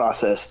Byzantine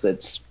process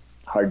that's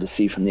hard to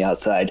see from the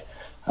outside.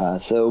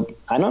 So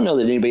I don't know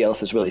that anybody else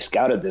has really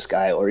scouted this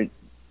guy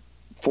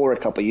for a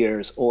couple of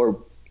years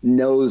or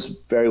knows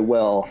very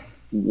well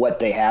what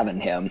they have in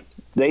him.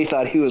 They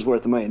thought he was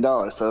worth $1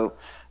 million, so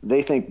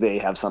they think they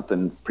have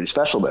something pretty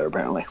special there,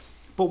 apparently.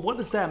 But what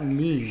does that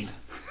mean?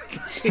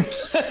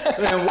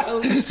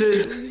 So,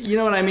 you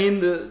know what I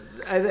mean?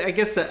 I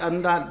guess that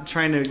I'm not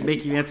trying to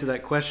make you answer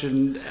that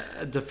question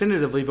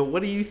definitively, but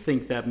what do you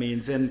think that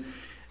means? And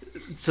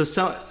so,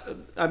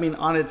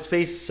 on its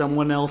face,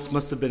 someone else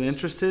must have been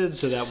interested,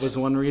 so that was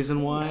one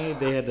reason why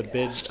they had to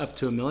bid up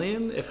to $1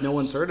 million if no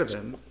one's heard of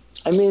him.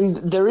 I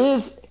mean, there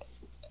is...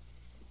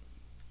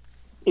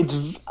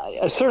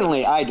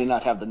 certainly I do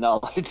not have the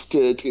knowledge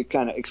to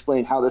kind of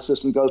explain how the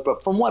system goes,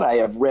 but from what I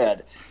have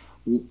read,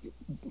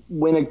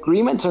 when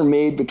agreements are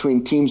made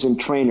between teams and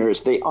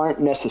trainers, they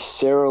aren't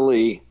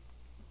necessarily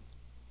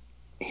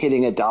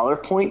hitting a dollar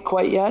point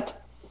quite yet,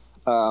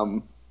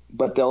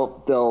 but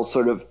they'll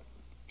sort of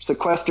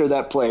sequester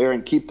that player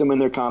and keep them in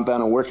their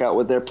compound and work out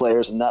with their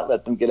players and not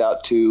let them get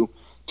out too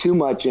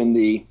much in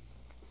the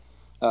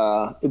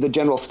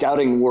general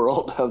scouting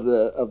world of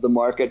the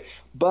market,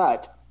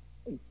 but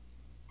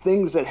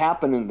things that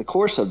happen in the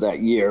course of that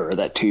year or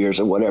that 2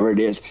 years or whatever it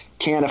is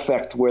can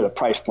affect where the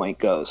price point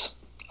goes,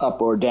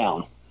 up or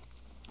down.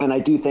 And I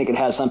do think it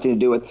has something to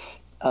do with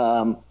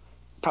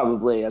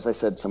probably, as I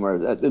said somewhere,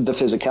 the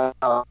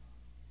physicality,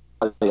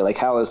 like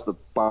how is the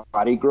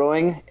body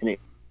growing and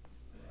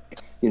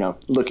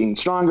looking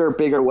stronger,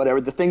 bigger,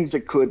 whatever, the things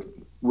that could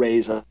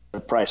raise a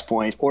price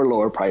point or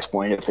lower price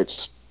point if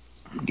it's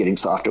getting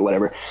soft or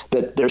whatever,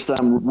 that there's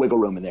some wiggle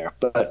room in there.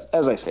 But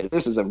as I say,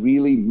 this is a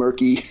really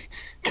murky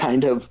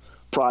kind of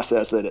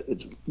process that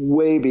it's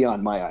way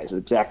beyond my eyes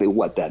exactly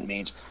what that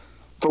means.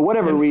 For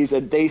whatever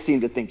reason, they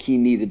seem to think he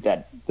needed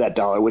that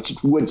dollar, which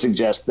would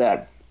suggest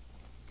that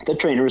the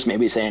trainer is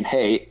maybe saying,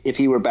 hey, if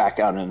he were back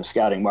out in the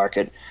scouting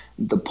market,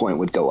 the point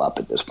would go up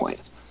at this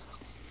point.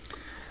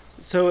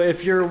 So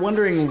if you're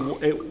wondering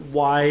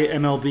why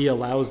MLB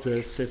allows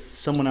this, if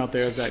someone out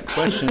there has that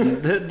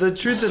question, the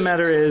truth of the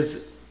matter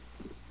is,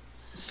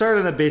 start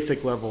on the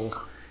basic level.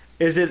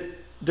 Does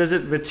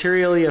it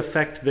materially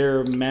affect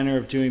their manner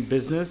of doing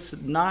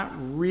business? Not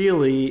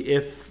really,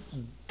 if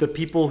the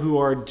people who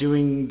are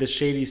doing the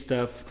shady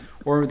stuff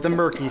or the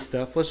murky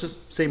stuff, let's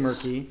just say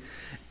murky,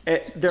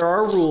 there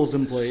are rules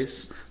in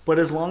place, but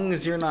as long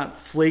as you're not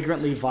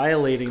flagrantly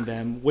violating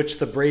them, which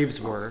the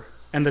Braves were,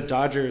 and the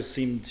Dodgers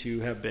seem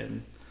to have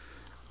been,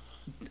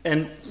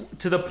 and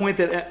to the point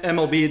that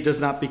MLB does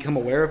not become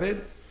aware of it,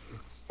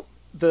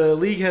 the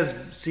league has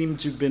seemed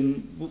to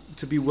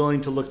be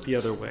willing to look the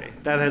other way.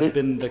 That has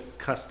been the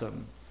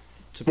custom.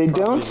 They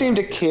don't seem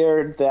to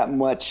care that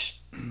much,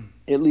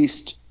 at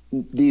least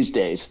these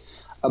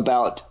days,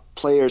 about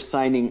players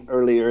signing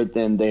earlier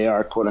than they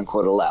are "quote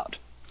unquote" allowed.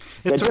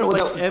 It's sort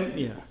of like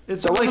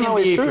it's sort of like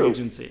NBA free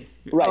agency.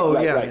 Right.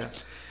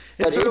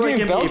 It's sort of like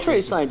NBA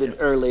Beltre signed it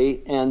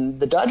early, and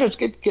the Dodgers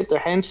get their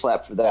hand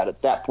slapped for that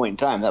at that point in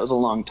time. That was a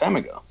long time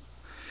ago.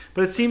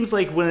 But it seems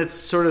like when it's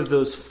sort of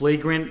those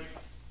flagrant,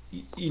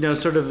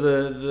 sort of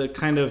the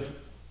kind of,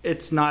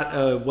 it's not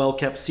a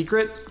well-kept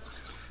secret.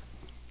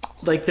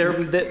 Like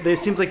they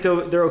seems like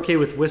they're okay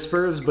with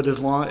whispers, but as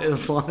long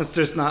as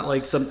there's not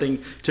like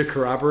something to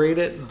corroborate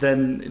it,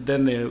 then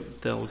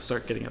they'll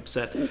start getting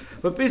upset.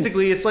 But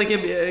basically, it's like,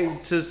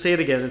 to say it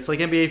again, it's like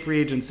NBA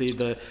free agency.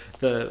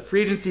 The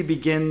free agency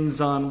begins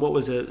on, what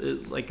was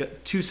it,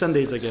 like 2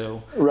 Sundays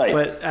ago, right?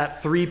 But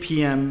at 3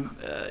 p.m.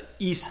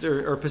 East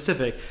or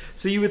Pacific.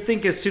 So you would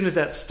think as soon as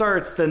that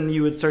starts, then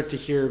you would start to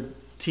hear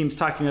teams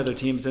talking to other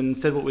teams, and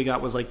instead what we got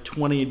was like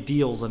 20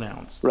 deals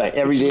announced. Right,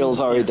 every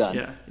deal's already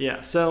done. Yeah.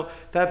 So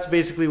that's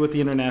basically what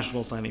the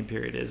international signing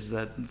period is.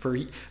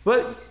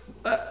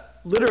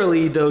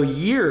 Literally though,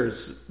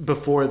 years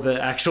before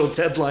the actual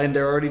deadline,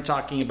 they're already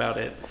talking about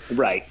it.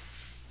 Right,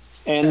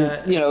 and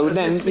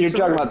then you're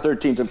talking about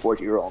 13s and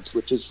 14-year-olds,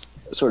 which is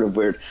sort of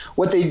weird.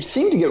 What they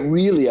seem to get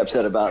really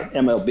upset about,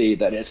 MLB,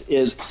 that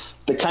is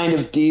the kind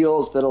of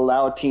deals that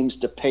allow teams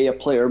to pay a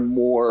player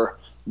more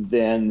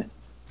than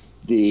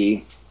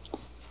the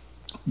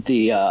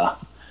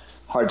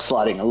hard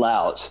slotting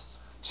allows.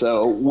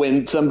 So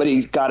when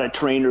somebody got a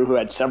trainer who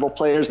had several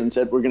players and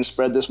said, we're going to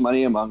spread this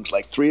money amongst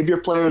like 3 of your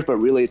players, but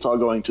really it's all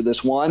going to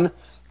this one,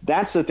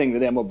 that's the thing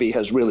that MLB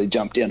has really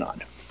jumped in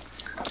on.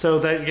 So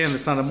that, again,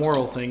 it's not a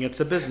moral thing, it's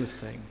a business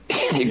thing.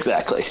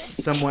 Exactly.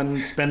 Someone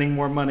spending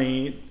more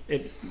money,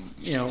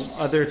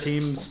 other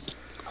teams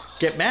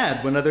get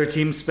mad when other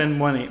teams spend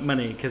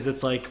money because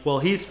it's like, well,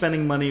 he's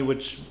spending money,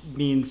 which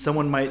means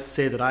someone might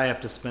say that I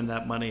have to spend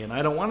that money, and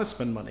I don't want to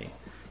spend money.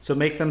 So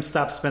make them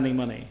stop spending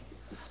money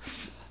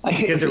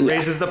because it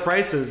raises the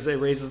prices. It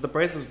raises the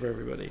prices for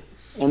everybody.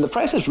 And the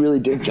prices really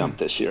did jump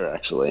this year,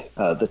 actually.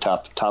 The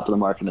top of the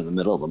market and the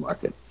middle of the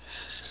market.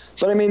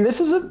 But I mean,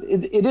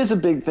 it is a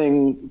big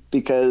thing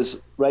because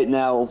right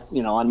now,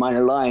 on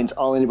minor lines,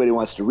 all anybody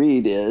wants to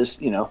read is,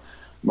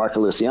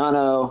 Marco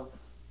Luciano,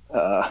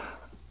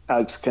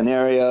 Alex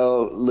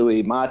Canario,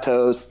 Luis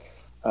Matos,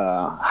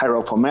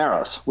 Jairo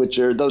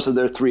Pomeros, those are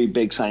their 3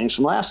 big signings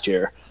from last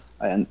year,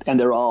 and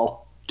they're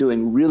all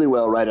doing really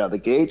well right out of the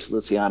gates.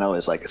 Luciano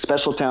is like a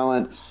special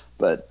talent,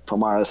 but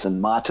Pomeros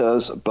and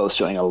Matos are both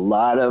showing a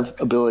lot of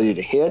ability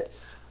to hit.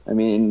 I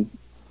mean,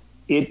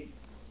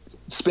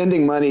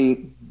 spending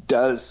money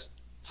does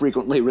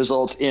frequently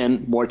result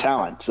in more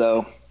talent,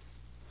 so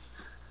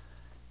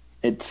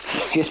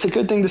it's a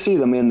good thing to see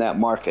them in that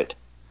market.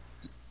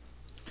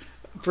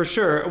 For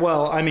sure.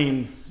 Well, I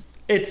mean,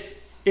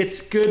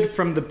 it's good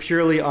from the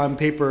purely on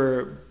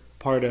paper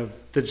part of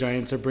the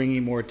Giants are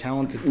bringing more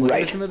talented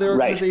players into their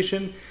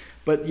organization. Right.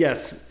 But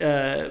yes,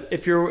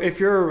 if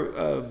you're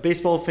a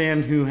baseball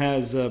fan who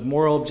has a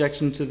moral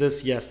objection to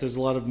this, yes, there's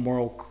a lot of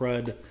moral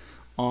crud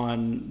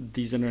on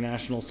these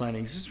international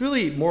signings. There's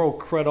really moral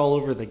crud all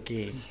over the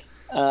game.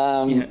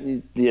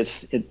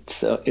 Yes,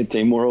 it's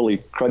a morally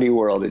cruddy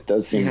world. It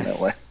does seem that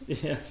way.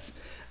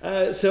 Yes.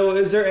 So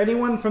is there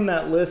anyone from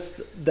that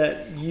list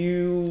that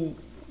you,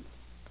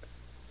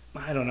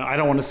 I don't know, I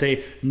don't want to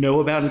say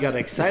know about and got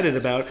excited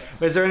about,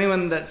 but is there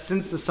anyone that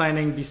since the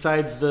signing,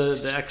 besides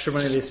the extra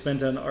money they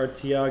spent on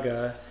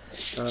Arteaga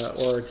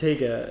or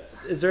Ortega,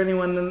 is there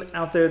anyone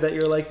out there that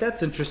you're like,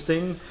 that's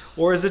interesting?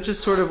 Or is it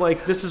just sort of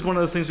like, this is one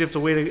of those things we have to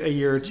wait a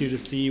year or two to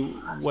see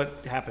what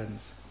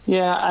happens?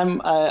 Yeah,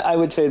 I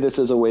would say this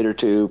is a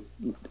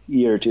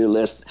year or two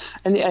list.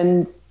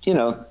 And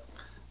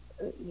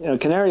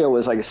Canario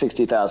was like a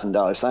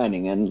 $60,000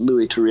 signing, and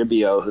Louis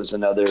Toribio, who's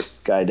another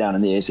guy down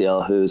in the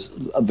ACL who's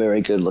a very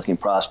good-looking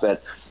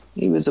prospect,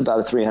 he was about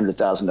a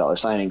 $300,000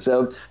 signing.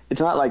 So it's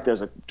not like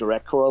there's a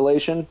direct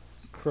correlation,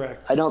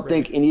 Correct. I don't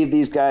think any of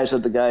these guys are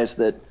the guys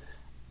that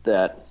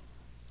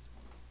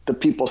the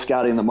people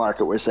scouting the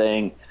market were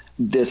saying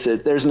there's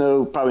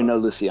probably no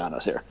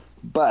Lucianos here,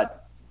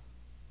 but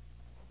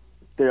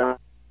they're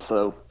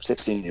also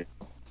 16 years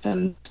old,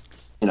 and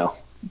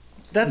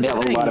they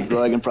have a lot of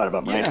growing in front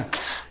of them, yeah. right?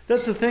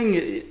 That's the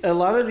thing. A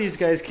lot of these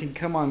guys can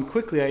come on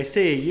quickly. I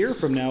say a year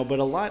from now, but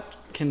a lot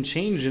can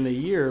change in a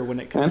year when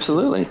it comes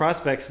to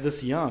prospects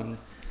this young.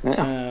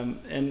 Yeah.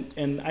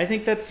 And I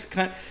think that's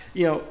kind of,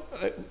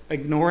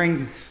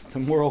 ignoring the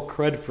moral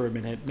crud for a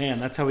minute. Man,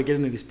 that's how we get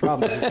into these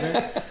problems, isn't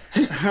there?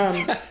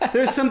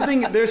 There's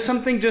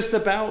something just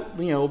about,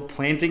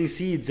 planting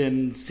seeds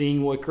and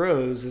seeing what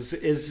grows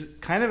is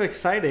kind of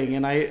exciting.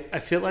 And I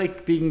feel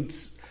like being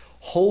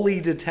wholly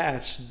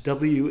detached,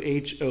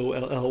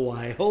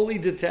 WHOLLY, wholly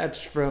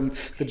detached from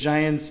the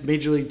Giants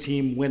major league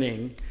team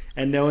winning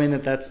and knowing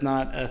that that's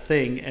not a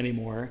thing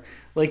anymore.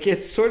 Like,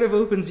 it sort of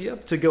opens you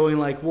up to going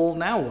like, well,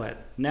 now what?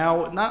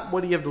 Now, not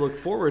what do you have to look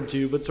forward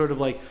to, but sort of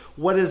like,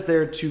 what is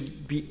there to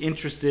be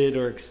interested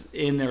or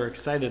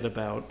excited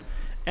about?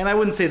 And I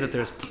wouldn't say that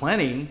there's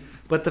plenty,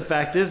 but the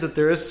fact is that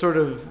there is sort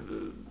of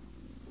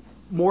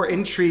more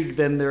intrigue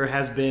than there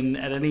has been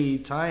at any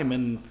time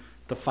in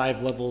the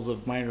 5 levels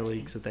of minor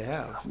leagues that they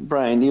have.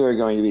 Brian, you are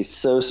going to be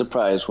so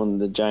surprised when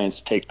the Giants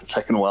take the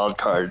second wild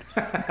card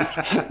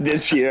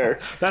this year.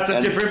 That's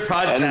a different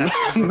podcast.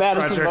 And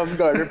Madison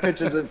Bumgarner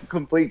pitches a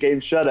complete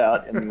game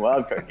shutout in the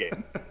wild card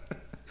game.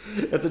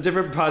 That's a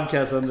different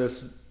podcast on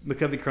this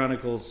McCovey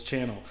Chronicles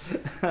channel.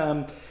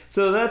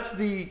 So that's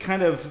the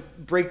kind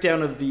of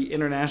breakdown of the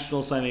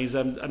international signings.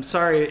 I'm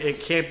sorry it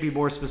can't be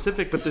more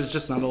specific, but there's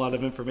just not a lot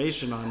of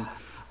information on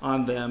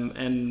them,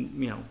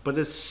 and but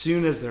as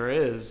soon as there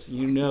is,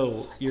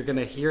 you're going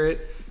to hear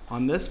it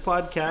on this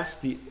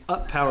podcast, the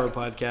Up Power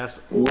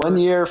podcast. 1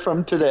 year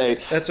from today.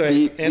 That's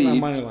right, and on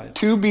Moneyline.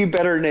 To be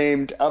better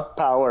named Up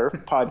Power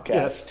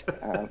podcast.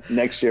 Yes.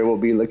 Next year will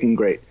be looking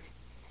great.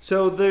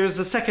 So there's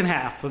the second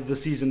half of the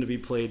season to be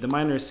played, the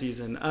minor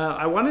season.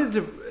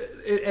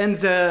 It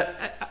ends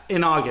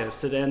in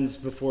August. It ends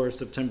before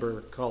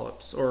September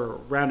call-ups, or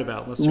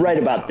roundabout. Right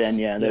about then,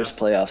 yeah. There's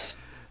playoffs.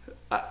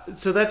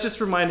 So that just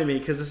reminded me,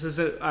 because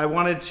I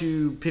wanted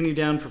to pin you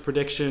down for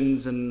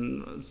predictions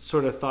and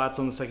sort of thoughts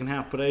on the second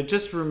half, but I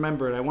just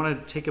remembered I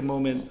wanted to take a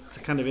moment to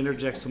kind of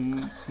interject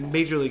some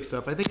major league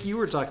stuff. I think you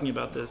were talking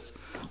about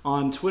this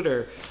on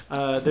Twitter.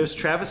 There's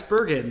Travis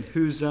Bergen,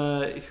 who's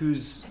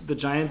the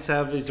Giants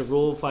have. He's a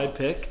Rule 5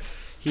 pick.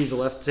 He's a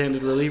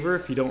left-handed reliever,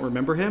 if you don't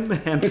remember him.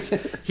 And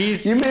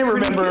you may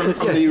remember him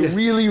from the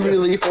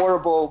really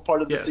horrible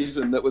part of the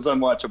season that was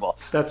unwatchable.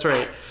 That's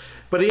right.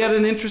 But he had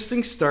an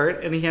interesting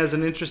start, and he has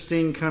an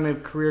interesting kind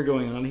of career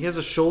going on. He has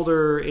a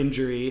shoulder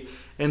injury,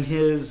 and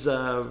his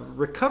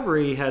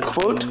recovery has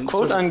been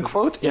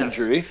quote-unquote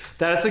injury.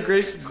 That's a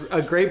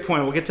great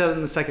point. We'll get to that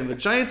in a second. The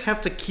Giants have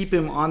to keep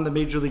him on the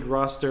Major League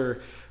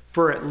roster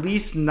for at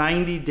least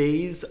 90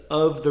 days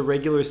of the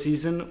regular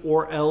season,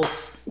 or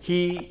else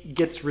he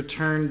gets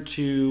returned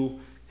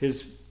to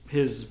his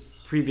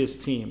previous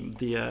team,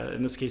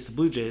 in this case the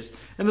Blue Jays,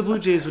 and the Blue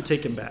Jays would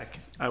take him back.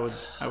 I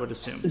would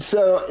assume.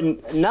 So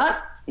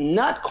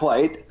not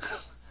quite.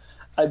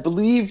 I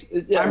believe.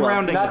 Yeah, I'm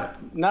rounding up.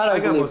 I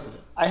got most of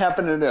it. I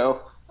happen to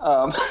know.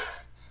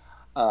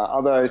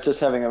 Although I was just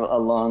having a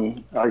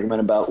long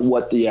argument about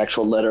what the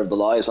actual letter of the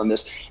law is on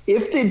this.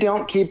 If they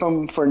don't keep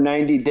him for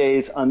 90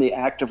 days on the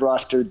active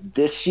roster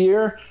this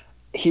year,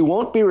 he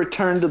won't be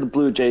returned to the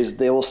Blue Jays.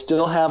 They will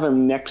still have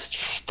him next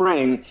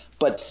spring,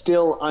 but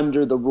still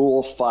under the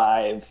Rule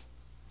 5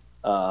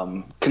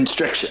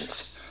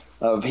 constrictions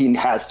of he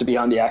has to be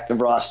on the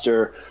active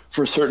roster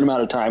for a certain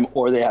amount of time,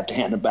 or they have to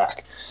hand him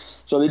back.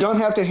 So they don't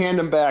have to hand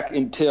him back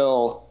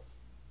until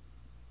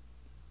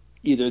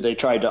either they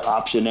try to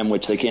option him,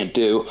 which they can't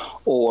do,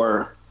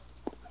 or,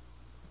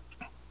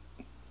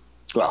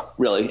 well,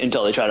 really,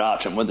 until they try to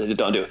option him, when they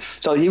don't do it.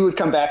 So he would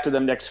come back to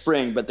them next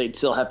spring, but they'd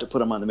still have to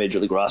put him on the Major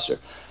League roster.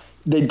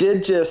 They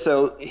did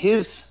so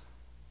his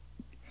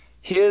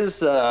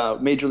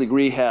Major League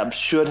rehab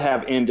should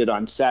have ended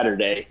on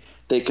Saturday.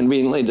 They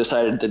conveniently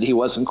decided that he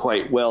wasn't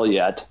quite well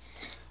yet,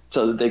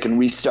 so that they can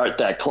restart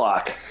that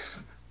clock.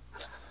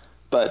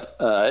 But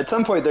at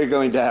some point, they're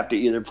going to have to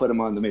either put him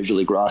on the Major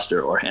League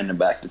roster or hand him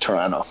back to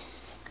Toronto.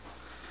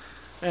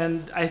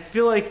 And I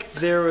feel like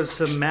there was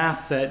some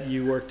math that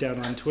you worked out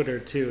on Twitter,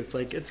 too. It's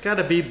like, it's got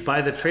to be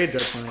by the trade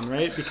deadline,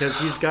 right? Because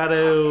he's got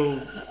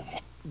to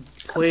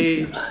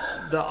play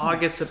the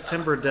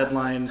August-September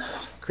deadline,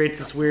 creates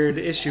this weird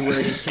issue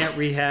where he can't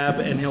rehab,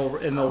 and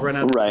they'll run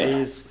out of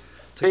days.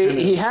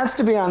 He has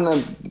to be on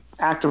the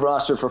active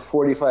roster for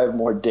 45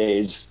 more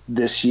days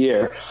this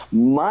year.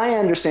 My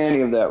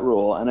understanding of that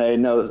rule, and I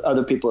know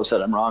other people have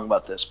said I'm wrong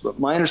about this, but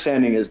my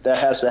understanding is that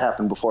has to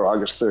happen before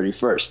August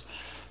 31st.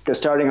 Because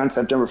starting on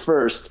September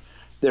 1st,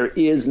 there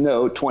is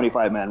no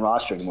 25-man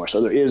roster anymore,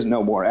 so there is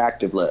no more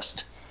active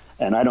list.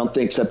 And I don't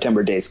think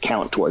September days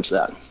count towards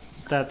that.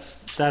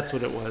 That's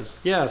what it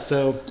was. Yeah,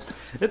 so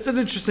it's an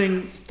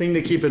interesting thing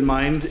to keep in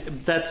mind.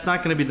 That's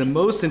not going to be the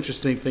most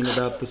interesting thing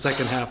about the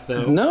second half,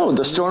 though. No,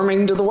 the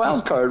storming to the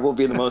wild card will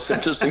be the most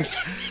interesting.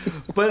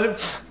 But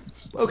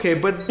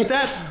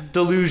that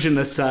delusion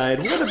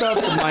aside, what about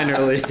the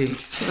minor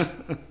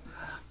leagues?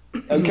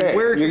 Okay,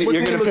 you're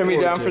going to pin me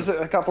down for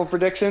a couple of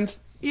predictions?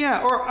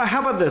 Yeah, or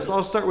how about this?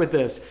 I'll start with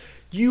this.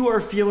 You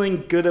are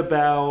feeling good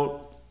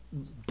about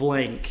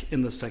blank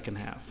in the second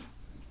half.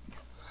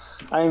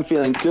 I am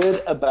feeling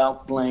good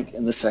about blank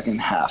in the second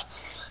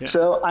half. Yeah.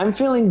 So I'm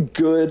feeling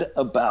good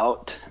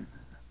about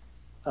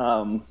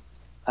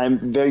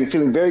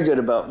feeling very good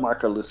about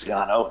Marco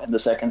Luciano in the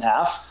second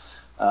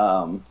half.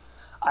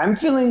 I'm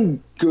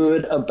feeling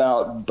good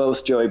about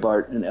both Joey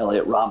Bart and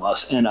Elliot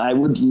Ramos, and I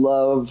would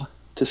love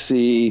to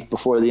see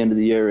before the end of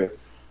the year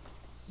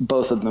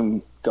both of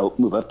them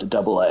move up to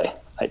Double-A.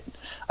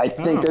 I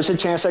think there's a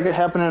chance that could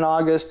happen in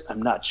August.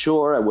 I'm not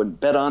sure. I wouldn't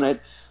bet on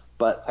it,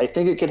 but I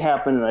think it could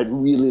happen, and I'd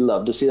really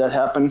love to see that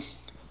happen.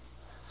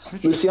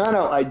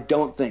 Luciano, I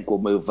don't think will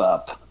move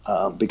up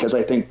because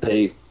I think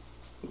they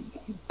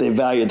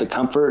value the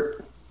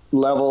comfort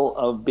level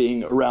of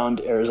being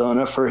around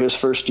Arizona for his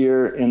first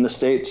year in the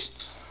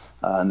States.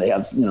 And they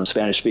have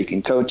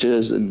Spanish-speaking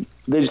coaches, and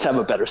they just have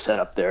a better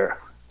setup there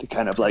to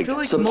kind of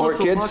support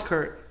kids.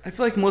 I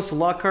feel like Melissa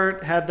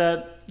Lockhart had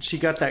that. She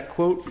got that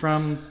quote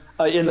from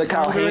in the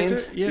Kyle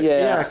Haynes.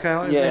 Yeah,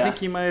 Kyle Haynes. I think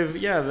he might have.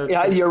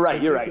 You're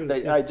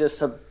right. I just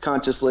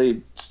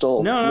subconsciously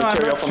stole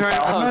material from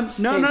Kyle Haynes.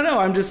 No.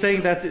 I'm just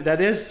saying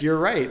that is. You're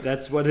right.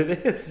 That's what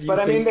it is. But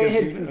I mean,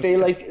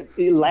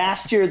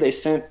 last year they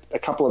sent a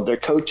couple of their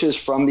coaches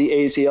from the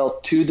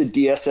AZL to the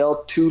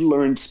DSL to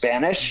learn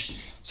Spanish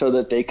so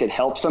that they could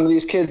help some of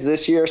these kids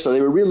this year. So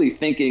they were really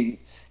thinking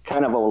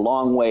kind of a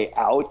long way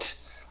out.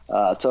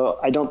 So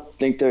I don't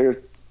think they're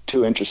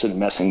too interested in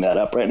messing that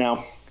up right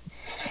now.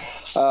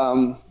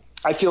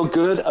 I feel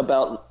good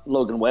about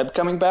Logan Webb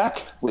coming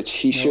back, which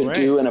he should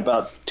do in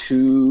about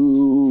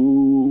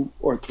 2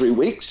 or 3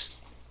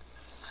 weeks.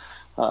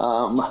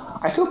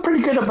 I feel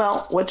pretty good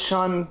about what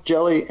Sean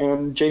Jelly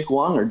and Jake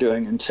Wong are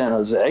doing in San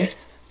Jose,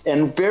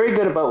 and very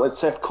good about what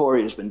Seth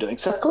Corey has been doing.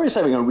 Seth Corey is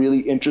having a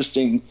really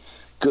interesting,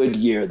 good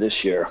year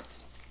this year.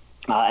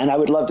 And I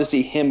would love to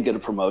see him get a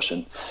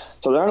promotion.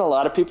 So there aren't a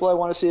lot of people I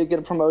want to see get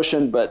a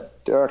promotion, but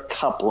there are a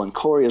couple, and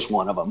Corey is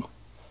one of them.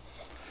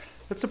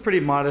 That's a pretty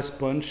modest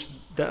bunch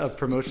of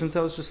promotions.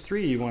 That was just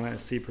 3 you want to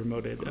see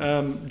promoted.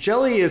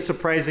 Jelly is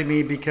surprising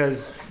me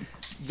because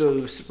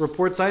the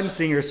reports I'm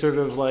seeing are sort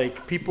of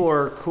like people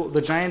are cool.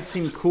 The Giants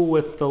seem cool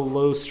with the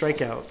low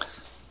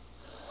strikeouts.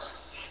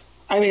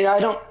 I mean,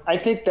 I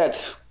think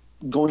that's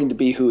going to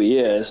be who he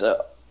is.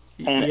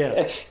 And,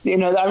 yes.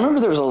 I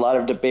remember there was a lot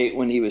of debate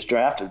when he was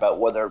drafted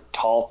about whether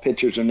tall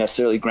pitchers are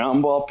necessarily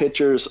ground ball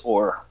pitchers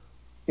or,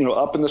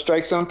 up in the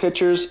strike zone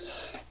pitchers.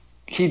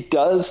 He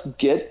does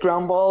get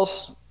ground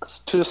balls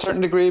to a certain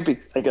degree,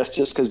 I guess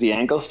just because the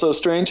angle is so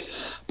strange,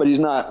 but he's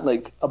not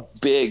like a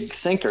big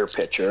sinker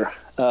pitcher.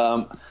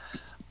 I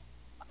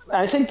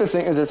think the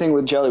thing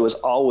with Jelly was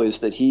always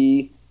that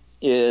he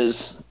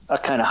is a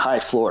kind of high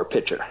floor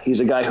pitcher.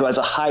 He's a guy who has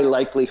a high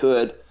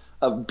likelihood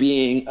of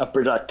being a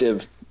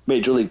productive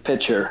major league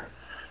pitcher,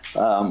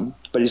 but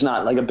he's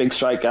not like a big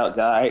strikeout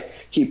guy.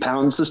 He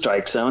pounds the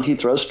strike zone. He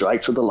throws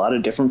strikes with a lot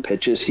of different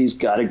pitches. He's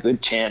got a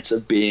good chance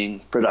of being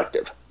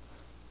productive.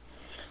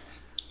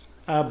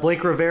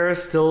 Blake Rivera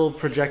still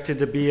projected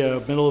to be a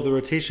middle of the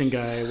rotation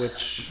guy,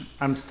 which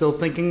I'm still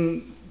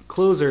thinking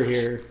closer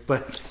here,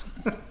 but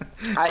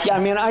I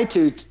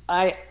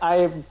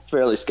am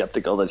fairly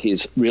skeptical that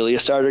he's really a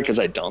starter because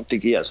I don't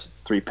think he has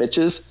 3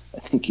 pitches. I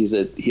think he's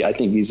a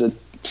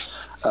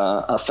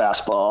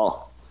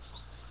fastball,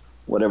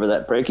 whatever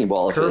that breaking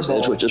ball of his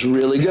is, which is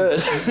really good.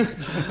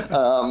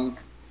 I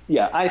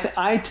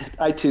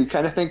too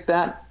kind of think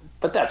that,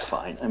 but that's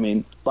fine. I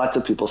mean, lots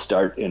of people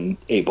start in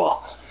A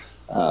ball.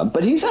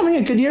 But he's having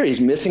a good year. He's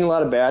missing a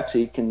lot of bats.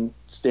 He can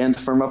stand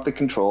to firm up the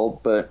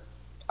control, but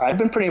I've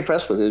been pretty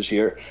impressed with his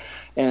year.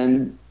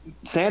 And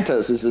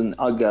Santos is in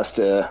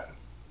Augusta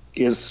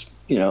he's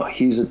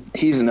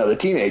another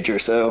teenager,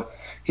 so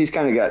he's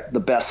kind of got the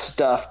best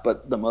stuff,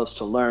 but the most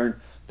to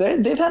learn.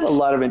 They've had a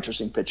lot of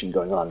interesting pitching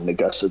going on in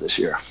Augusta this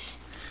year.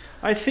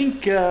 I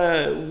think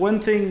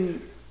one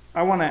thing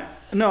I want to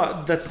 –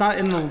 no, that's not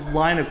in the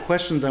line of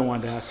questions I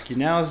wanted to ask you.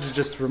 Now this is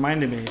just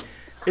reminding me.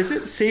 Is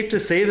it safe to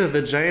say that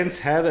the Giants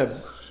had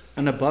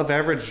an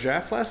above-average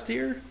draft last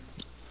year?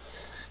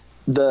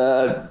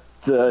 The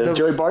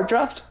Joey Bart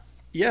draft?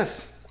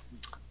 Yes.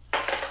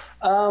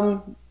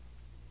 I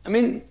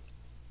mean,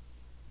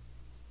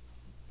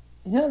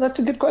 yeah, that's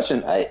a good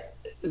question.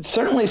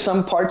 Certainly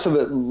some parts of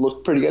it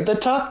look pretty good. The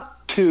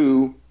top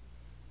 3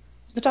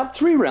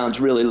 rounds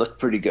really look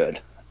pretty good,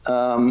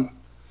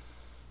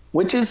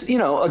 which is,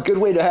 a good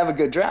way to have a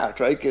good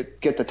draft, right?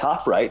 Get the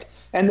top right.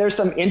 And there's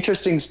some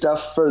interesting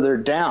stuff further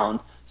down.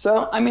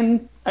 So, I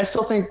mean, I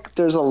still think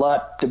there's a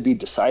lot to be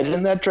decided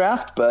in that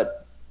draft,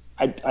 but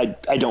I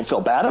don't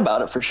feel bad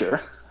about it for sure.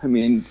 I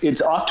mean,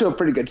 it's off to a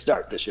pretty good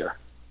start this year.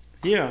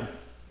 Yeah.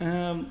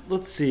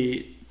 Let's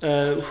see.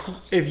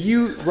 If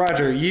you,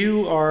 Roger,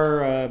 you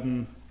are.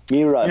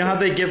 Me, Roger. You know how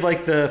they give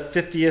like the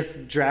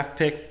 50th draft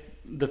pick,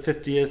 the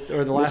 50th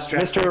or the last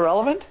draft Mr. pick?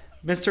 Irrelevant?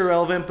 Mr.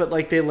 Irrelevant, but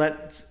like they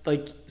let,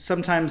 like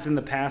sometimes in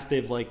the past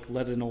they've like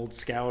let an old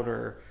scout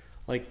or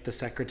like the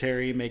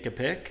secretary make a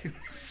pick.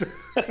 So,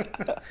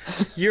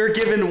 you're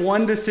given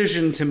one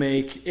decision to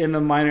make in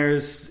the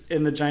minors,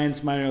 in the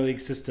Giants minor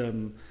league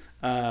system.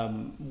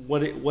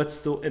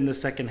 What's in the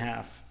second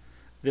half?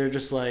 They're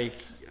just like,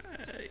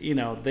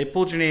 they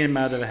pulled your name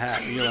out of a hat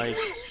and you're like,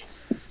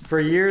 for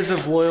years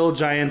of loyal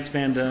Giants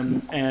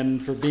fandom and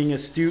for being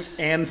astute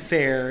and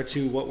fair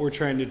to what we're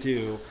trying to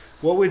do,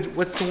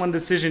 what's the one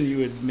decision you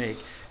would make?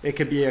 It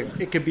could be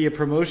a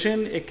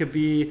promotion. It could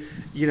be,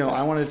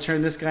 I want to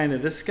turn this guy into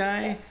this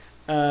guy,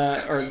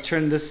 or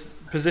turn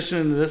this position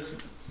into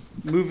this,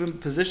 move in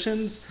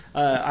positions.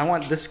 I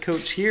want this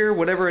coach here.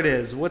 Whatever it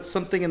is, what's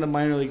something in the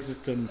minor league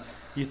system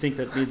you think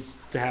that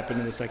needs to happen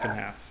in the second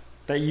half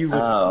that you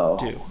would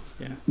do?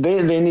 Yeah.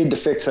 They need to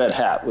fix that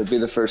hat would be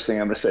the first thing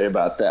I'm going to say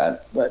about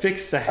that. But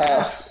fix the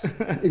hat.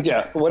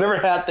 Yeah, whatever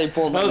hat they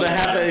pulled. Oh, the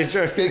hat that is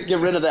get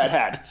rid of that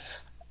hat.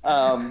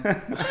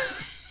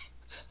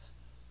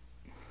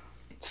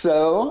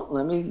 So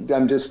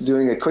I'm just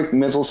doing a quick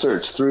mental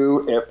search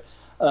through it.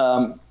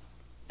 Okay,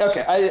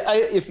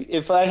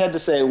 if I had to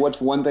say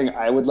what's one thing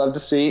I would love to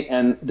see,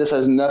 and this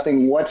has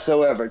nothing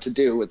whatsoever to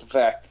do with the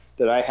fact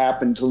that I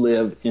happen to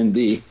live in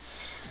the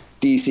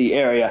DC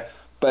area,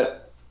 but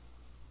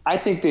I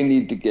think they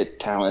need to get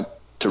talent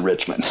to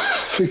Richmond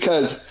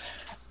because,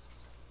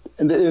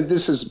 and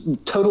this is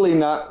totally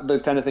not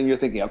the kind of thing you're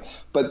thinking of,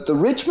 but the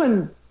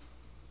Richmond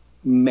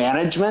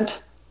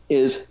management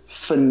is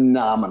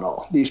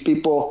phenomenal. These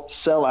people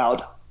sell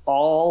out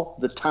all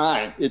the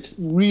time. It's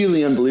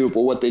really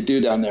unbelievable what they do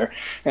down there.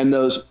 And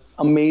those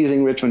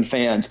amazing Richmond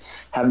fans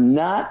have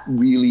not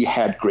really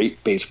had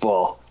great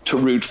baseball to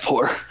root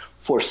for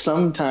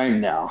some time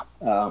now.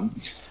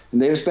 And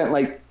they've spent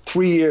like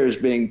 3 years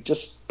being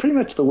just pretty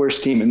much the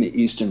worst team in the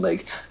Eastern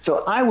League.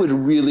 So I would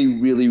really,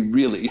 really,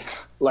 really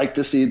like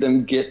to see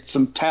them get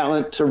some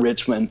talent to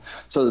Richmond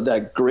so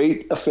that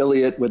great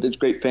affiliate with its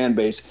great fan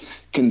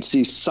base can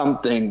see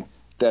something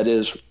that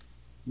is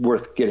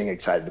worth getting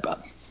excited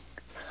about.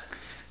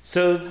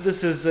 So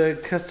this is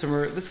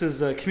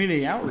a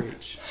community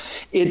outreach.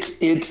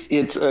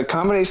 It's a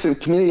combination of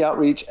community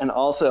outreach and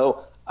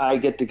also I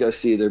get to go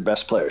see their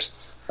best players.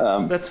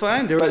 That's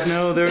fine. There was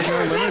no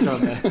limit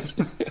on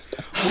that.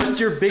 What's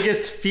your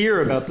biggest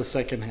fear about the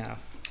second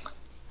half?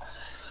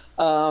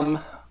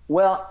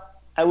 Well,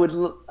 I would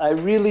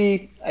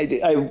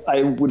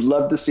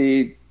love to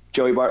see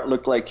Joey Bart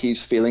look like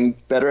he's feeling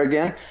better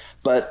again,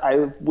 but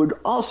I would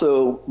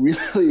also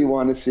really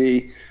want to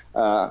see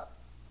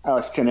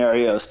Alex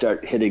Canario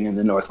start hitting in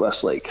the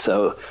Northwest League.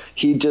 So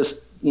he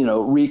just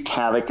wreaked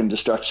havoc and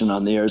destruction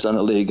on the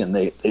Arizona League, and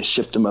they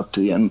shipped him up to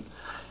the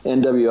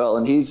NWL,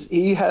 and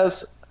he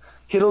has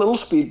hit a little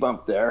speed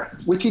bump there,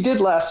 which he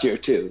did last year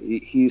too.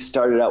 He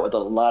started out with a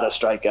lot of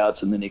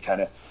strikeouts, and then he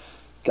kind of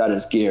got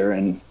his gear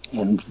and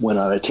went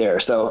on a tear.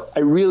 So I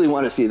really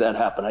want to see that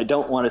happen. I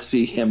don't want to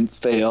see him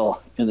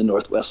fail in the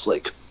Northwest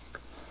League.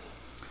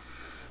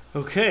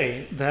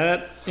 Okay,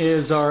 that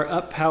is our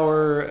Up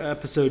Power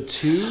episode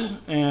 2,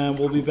 and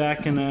we'll be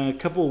back in a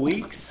couple of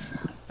weeks.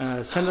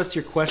 Send us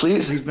your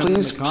questions.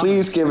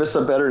 Please give us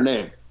a better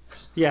name.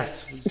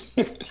 Yes,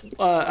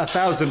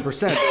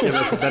 1,000% give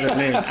us a better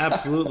name.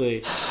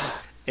 Absolutely.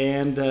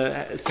 And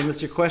send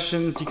us your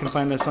questions. You can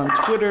find us on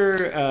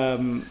Twitter.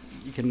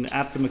 You can @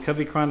 the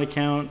McCovey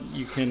account.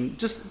 You can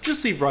just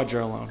leave Roger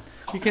alone.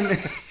 You can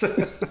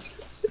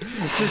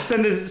just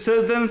send it.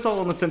 So then it's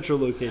all in the central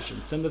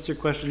location. Send us your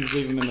questions.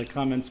 Leave them in the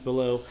comments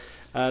below.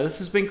 This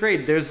has been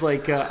great. There's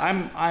like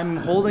I'm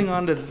holding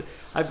on to.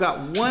 I've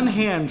got one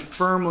hand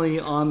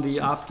firmly on the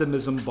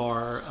optimism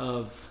bar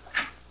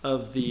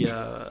of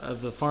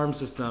the farm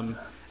system,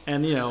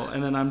 and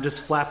and then I'm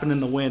just flapping in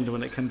the wind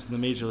when it comes to the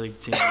major league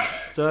team.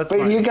 So that's.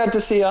 But you got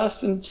to see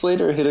Austin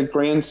Slater hit a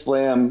grand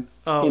slam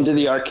into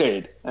the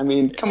arcade. I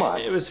mean, come on!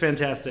 It was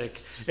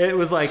fantastic. It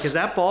was like, is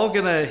that ball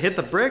gonna hit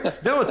the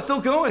bricks? No, it's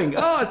still going.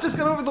 Oh, it just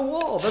got over the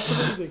wall. That's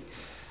amazing.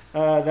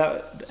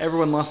 That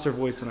everyone lost their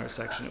voice in our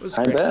section. It was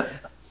great. I bet.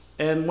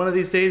 And one of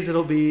these days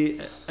it'll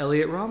be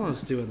Elliot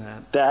Ramos doing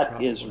that.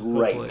 That is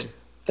right. Hopefully.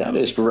 That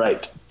is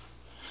right.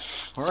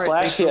 All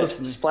right,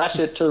 splash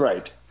it to the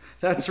right.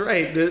 That's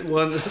right.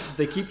 When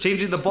they keep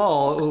changing the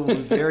ball, it will be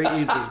very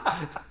easy.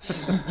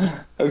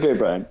 Okay,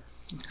 Brian.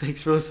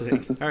 Thanks for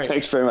listening. All right.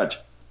 Thanks very much.